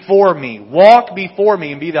before me. Walk before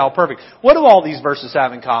me and be thou perfect. What do all these verses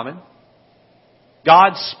have in common?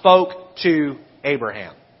 God spoke to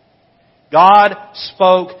Abraham. God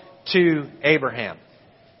spoke to Abraham.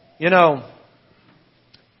 You know,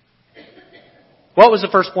 what was the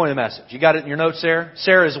first point of the message? You got it in your notes there?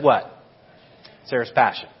 Sarah's what? Sarah's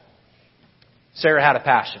passion. Sarah had a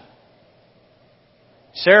passion.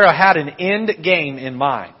 Sarah had an end game in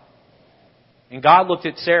mind. And God looked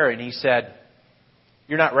at Sarah and He said,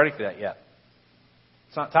 You're not ready for that yet.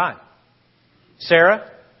 It's not time.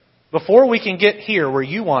 Sarah, before we can get here where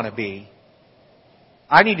you want to be,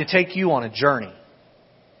 I need to take you on a journey.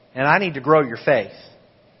 And I need to grow your faith.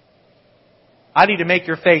 I need to make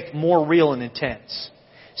your faith more real and intense.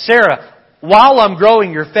 Sarah, while I'm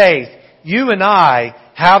growing your faith, you and I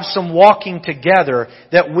have some walking together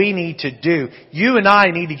that we need to do. You and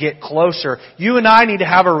I need to get closer. You and I need to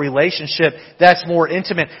have a relationship that's more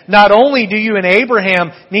intimate. Not only do you and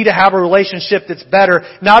Abraham need to have a relationship that's better,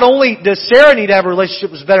 not only does Sarah need to have a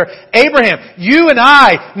relationship that's better, Abraham, you and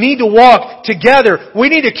I need to walk together. We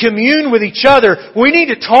need to commune with each other. We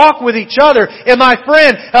need to talk with each other. And my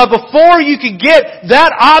friend, before you can get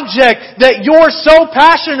that object that you're so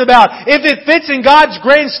passionate about, if it fits in God's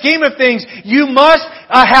grand scheme of things, you must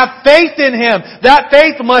have faith in Him. That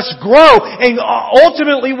faith must grow. And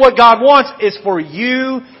ultimately what God wants is for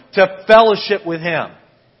you to fellowship with Him.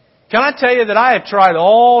 Can I tell you that I have tried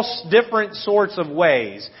all different sorts of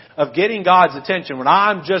ways of getting God's attention when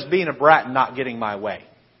I'm just being a brat and not getting my way.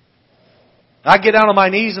 I get down on my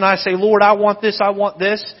knees and I say, Lord, I want this, I want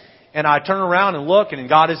this. And I turn around and look and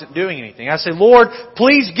God isn't doing anything. I say, Lord,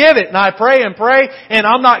 please give it. And I pray and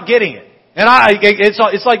I'm not getting it. And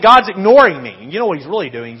it's like God's ignoring me. And you know what He's really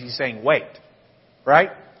doing? He's saying, wait. Right?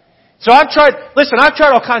 So I've tried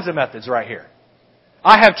all kinds of methods right here.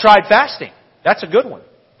 I have tried fasting. That's a good one.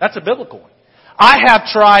 That's a biblical one. I have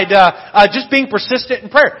tried just being persistent in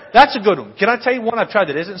prayer. That's a good one. Can I tell you one I've tried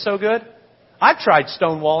that isn't so good? I've tried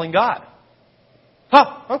stonewalling God.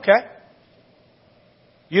 Okay.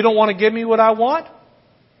 You don't want to give me what I want?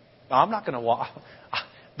 No, I'm not going to walk.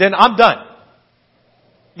 Then I'm done.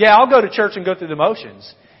 Yeah, I'll go to church and go through the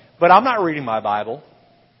motions, but I'm not reading my Bible.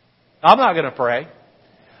 I'm not going to pray.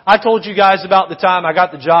 I told you guys about the time I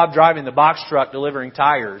got the job driving the box truck delivering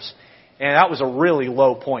tires, and that was a really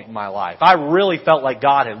low point in my life. I really felt like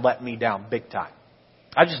God had let me down big time.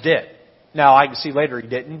 I just did. Now, I can see later He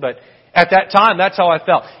didn't, but at that time, that's how I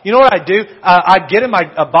felt. You know what I'd do? I'd get in my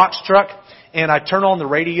box truck, and I'd turn on the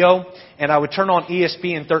radio, and I would turn on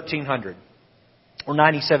ESPN 1300, or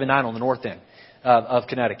 97.9 on the north end of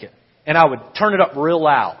Connecticut. And I would turn it up real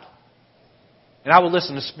loud. And I would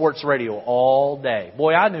listen to sports radio all day.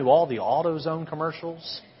 Boy, I knew all the AutoZone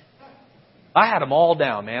commercials. I had them all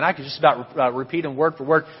down, man. I could just about repeat them word for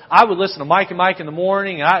word. I would listen to Mike and Mike in the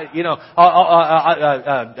morning. And I'd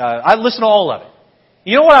listen to all of it.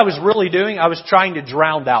 You know what I was really doing? I was trying to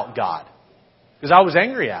drown out God. Because I was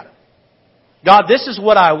angry at Him. God, this is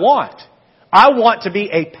what I want. I want to be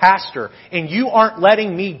a pastor. And you aren't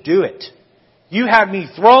letting me do it. You have me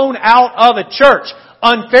thrown out of a church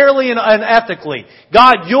unfairly and unethically.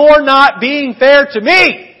 God, you're not being fair to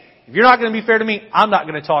me. If you're not going to be fair to me, I'm not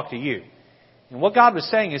going to talk to you. And what God was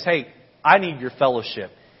saying is, hey, I need your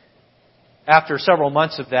fellowship. After several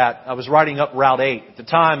months of that, I was riding up Route 8. At the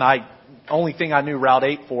time, only thing I knew Route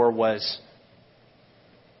 8 for was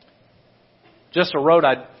just a road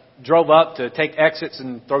I drove up to take exits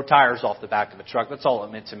and throw tires off the back of a truck. That's all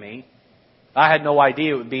it meant to me. I had no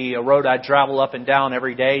idea it would be a road I'd travel up and down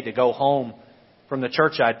every day to go home from the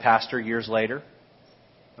church I'd pastor years later.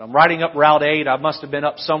 I'm riding up Route 8. I must have been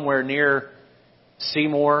up somewhere near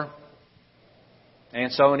Seymour,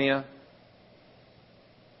 Ansonia.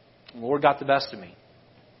 The Lord got the best of me.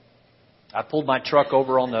 I pulled my truck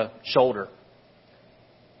over on the shoulder.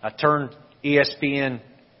 I turned ESPN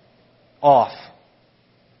off.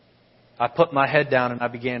 I put my head down and I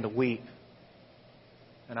began to weep.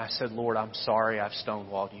 And I said, Lord, I'm sorry I've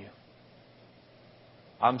stonewalled you.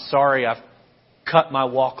 I'm sorry I've cut my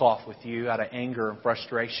walk off with you out of anger and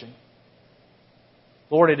frustration.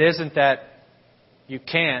 Lord, it isn't that you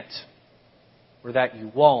can't or that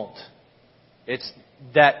you won't. It's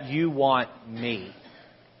that you want me.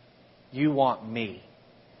 You want me.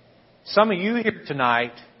 Some of you here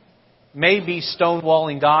tonight may be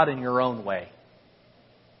stonewalling God in your own way.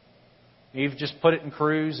 You've just put it in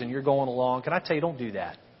cruise and you're going along. Can I tell you, don't do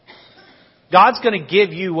that. God's going to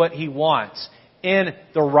give you what He wants in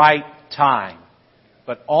the right time.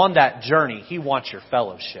 But on that journey, He wants your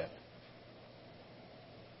fellowship.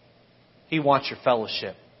 He wants your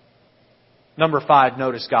fellowship. Number 5,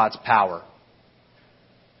 notice God's power.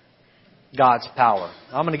 God's power.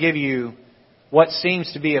 I'm going to give you what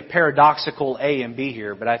seems to be a paradoxical A and B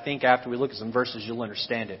here, but I think after we look at some verses, you'll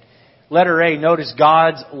understand it. Letter A, notice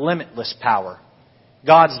God's limitless power.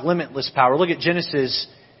 God's limitless power. Look at Genesis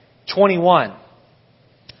 21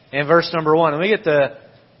 and verse number 1. And we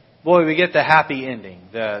get the happy ending.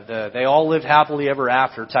 They all lived happily ever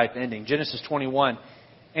after type ending. Genesis 21.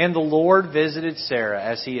 And the Lord visited Sarah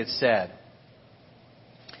as He had said.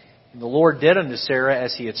 And the Lord did unto Sarah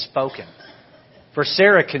as He had spoken. For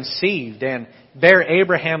Sarah conceived and bare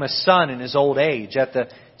Abraham a son in his old age, at the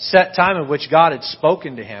set time of which God had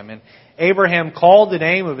spoken to him. And Abraham called the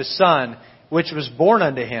name of his son, which was born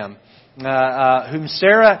unto him, whom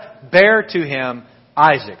Sarah bare to him,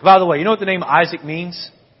 Isaac. By the way, you know what the name Isaac means?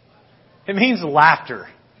 It means laughter.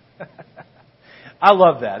 I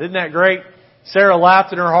love that. Isn't that great? Sarah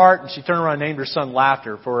laughed in her heart, and she turned around and named her son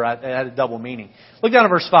Laughter, for it had a double meaning. Look down at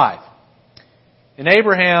verse 5. And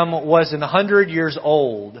Abraham was 100 years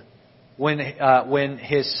old when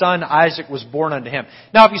his son Isaac was born unto him.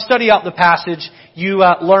 Now, if you study out the passage, you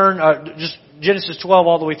learn just Genesis 12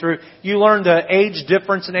 all the way through. You learn the age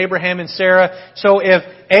difference in Abraham and Sarah. So if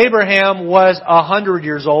Abraham was 100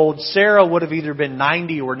 years old, Sarah would have either been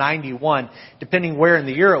 90 or 91, depending where in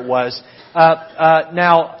the year it was.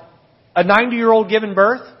 Now, a 90-year-old giving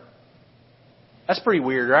birth? That's pretty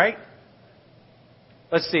weird, right?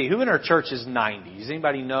 Let's see. Who in our church is 90? Does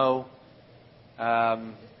anybody know?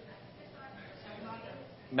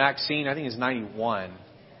 Maxine, I think, is 91.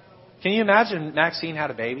 Can you imagine Maxine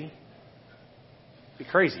had a baby? It'd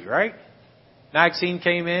be crazy, right? Maxine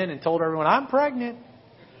came in and told everyone, I'm pregnant.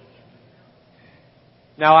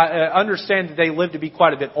 Now, I understand that they lived to be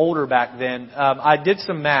quite a bit older back then. I did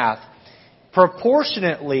some math.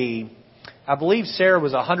 Proportionately, I believe Sarah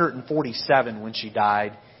was 147 when she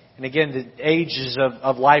died. And again, the ages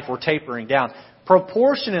of life were tapering down.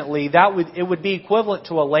 Proportionately, it would be equivalent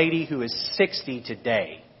to a lady who is 60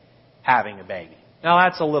 today having a baby. Now,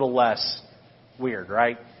 that's a little less weird,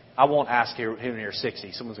 right? I won't ask who near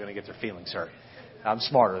 60. Someone's going to get their feelings hurt. I'm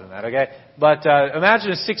smarter than that, okay? But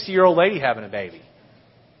imagine a 60-year-old lady having a baby.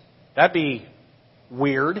 That'd be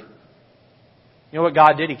weird. You know what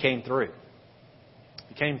God did? He came through.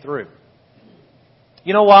 He came through.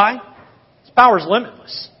 You know why? His power is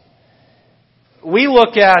limitless. We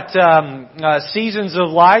look at seasons of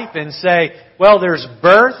life and say, well, there's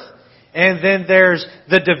birth, and then there's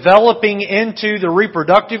the developing into the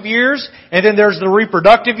reproductive years, and then there's the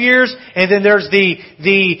reproductive years, and then there's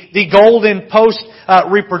the golden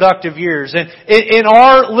post-reproductive years. And in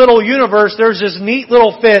our little universe, there's this neat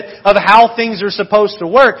little fit of how things are supposed to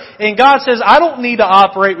work. And God says, I don't need to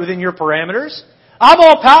operate within your parameters. I'm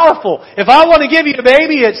all powerful. If I want to give you a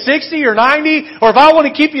baby at 60 or 90, or if I want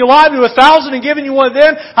to keep you alive to 1,000 and giving you one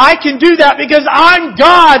then, I can do that because I'm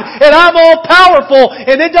God and I'm all powerful.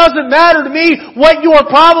 And it doesn't matter to me what your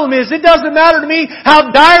problem is. It doesn't matter to me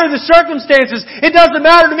how dire the circumstances. It doesn't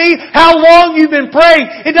matter to me how long you've been praying.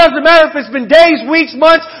 It doesn't matter if it's been days, weeks,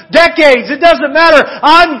 months, decades. It doesn't matter.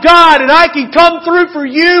 I'm God and I can come through for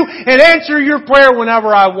you and answer your prayer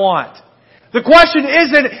whenever I want. The question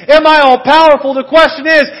isn't, am I all powerful? The question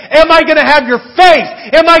is, am I going to have your faith?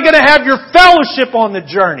 Am I going to have your fellowship on the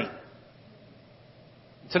journey?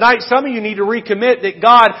 Tonight, some of you need to recommit that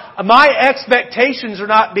God, my expectations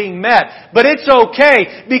are not being met. But it's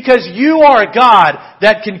okay because you are a God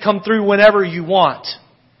that can come through whenever you want.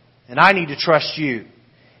 And I need to trust you.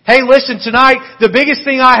 Hey, listen, tonight, the biggest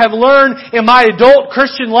thing I have learned in my adult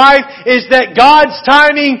Christian life is that God's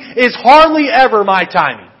timing is hardly ever my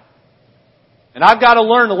timing. And I've got to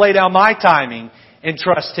learn to lay down my timing and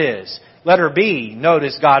trust His. Letter B,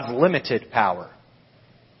 notice God's limited power.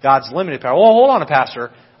 God's limited power. Well, hold on,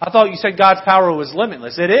 Pastor. I thought you said God's power was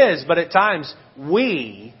limitless. It is, but at times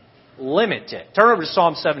we limit it. Turn over to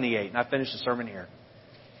Psalm 78, and I finish the sermon here.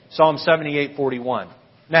 Psalm 78:41.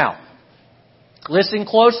 Now, listen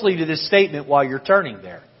closely to this statement while you're turning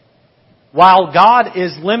there. While God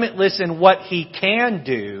is limitless in what He can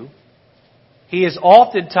do, He is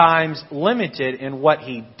oftentimes limited in what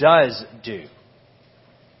He does do.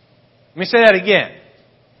 Let me say that again.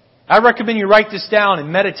 I recommend you write this down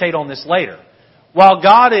and meditate on this later. While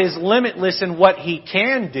God is limitless in what He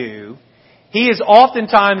can do, He is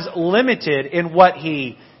oftentimes limited in what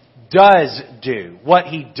He does do. What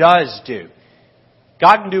He does do.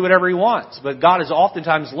 God can do whatever He wants, but God is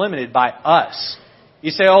oftentimes limited by us. You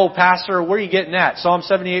say, oh, Pastor, where are you getting at? Psalm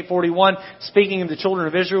 78:41, speaking of the children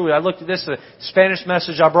of Israel. I looked at this, the Spanish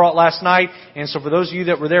message I brought last night. And so for those of you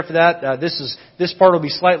that were there for that, this part will be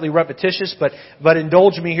slightly repetitious, but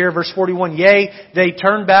indulge me here. Verse 41, yea, they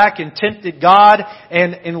turned back and tempted God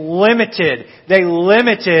and limited. They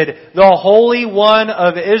limited the Holy One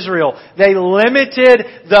of Israel. They limited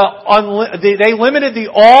the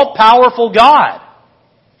all-powerful God.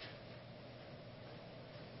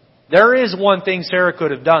 There is one thing Sarah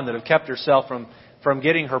could have done that have kept herself from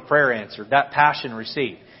getting her prayer answered, that passion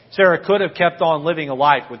received. Sarah could have kept on living a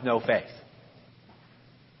life with no faith.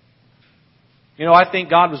 You know, I think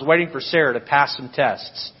God was waiting for Sarah to pass some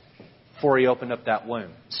tests before He opened up that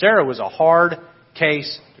womb. Sarah was a hard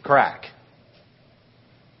case to crack.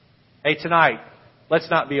 Hey, tonight, let's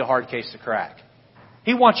not be a hard case to crack.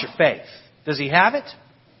 He wants your faith. Does He have it?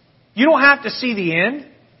 You don't have to see the end.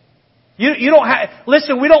 You don't have,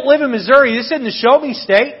 listen, we don't live in Missouri. This isn't the show me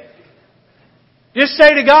state. Just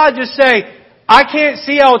say to God, I can't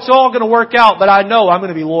see how it's all going to work out, but I know I'm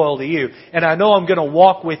going to be loyal to You. And I know I'm going to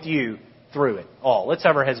walk with You through it all. Let's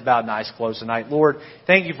have our heads bowed and eyes closed tonight. Lord,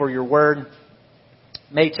 thank You for Your word.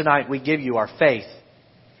 May tonight we give You our faith.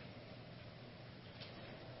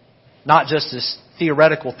 Not just this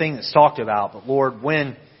theoretical thing that's talked about, but Lord,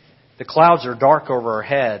 when the clouds are dark over our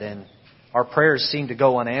head and our prayers seem to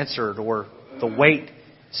go unanswered, or the wait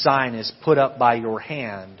sign is put up by Your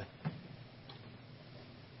hand,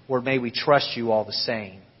 Lord, may we trust You all the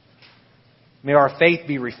same. May our faith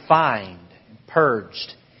be refined and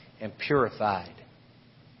purged and purified.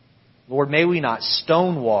 Lord, may we not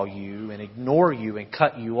stonewall You and ignore You and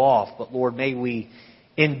cut You off, but Lord, may we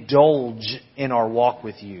indulge in our walk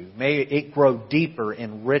with You. May it grow deeper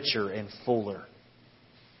and richer and fuller.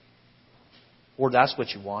 Lord, that's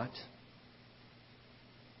what You want.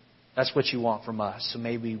 That's what You want from us. So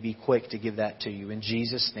may we be quick to give that to You. In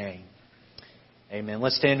Jesus' name, amen.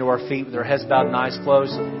 Let's stand to our feet with our heads bowed and eyes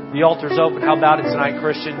closed. The altar's open. How about it tonight,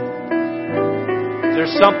 Christian? Is there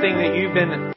something that you've been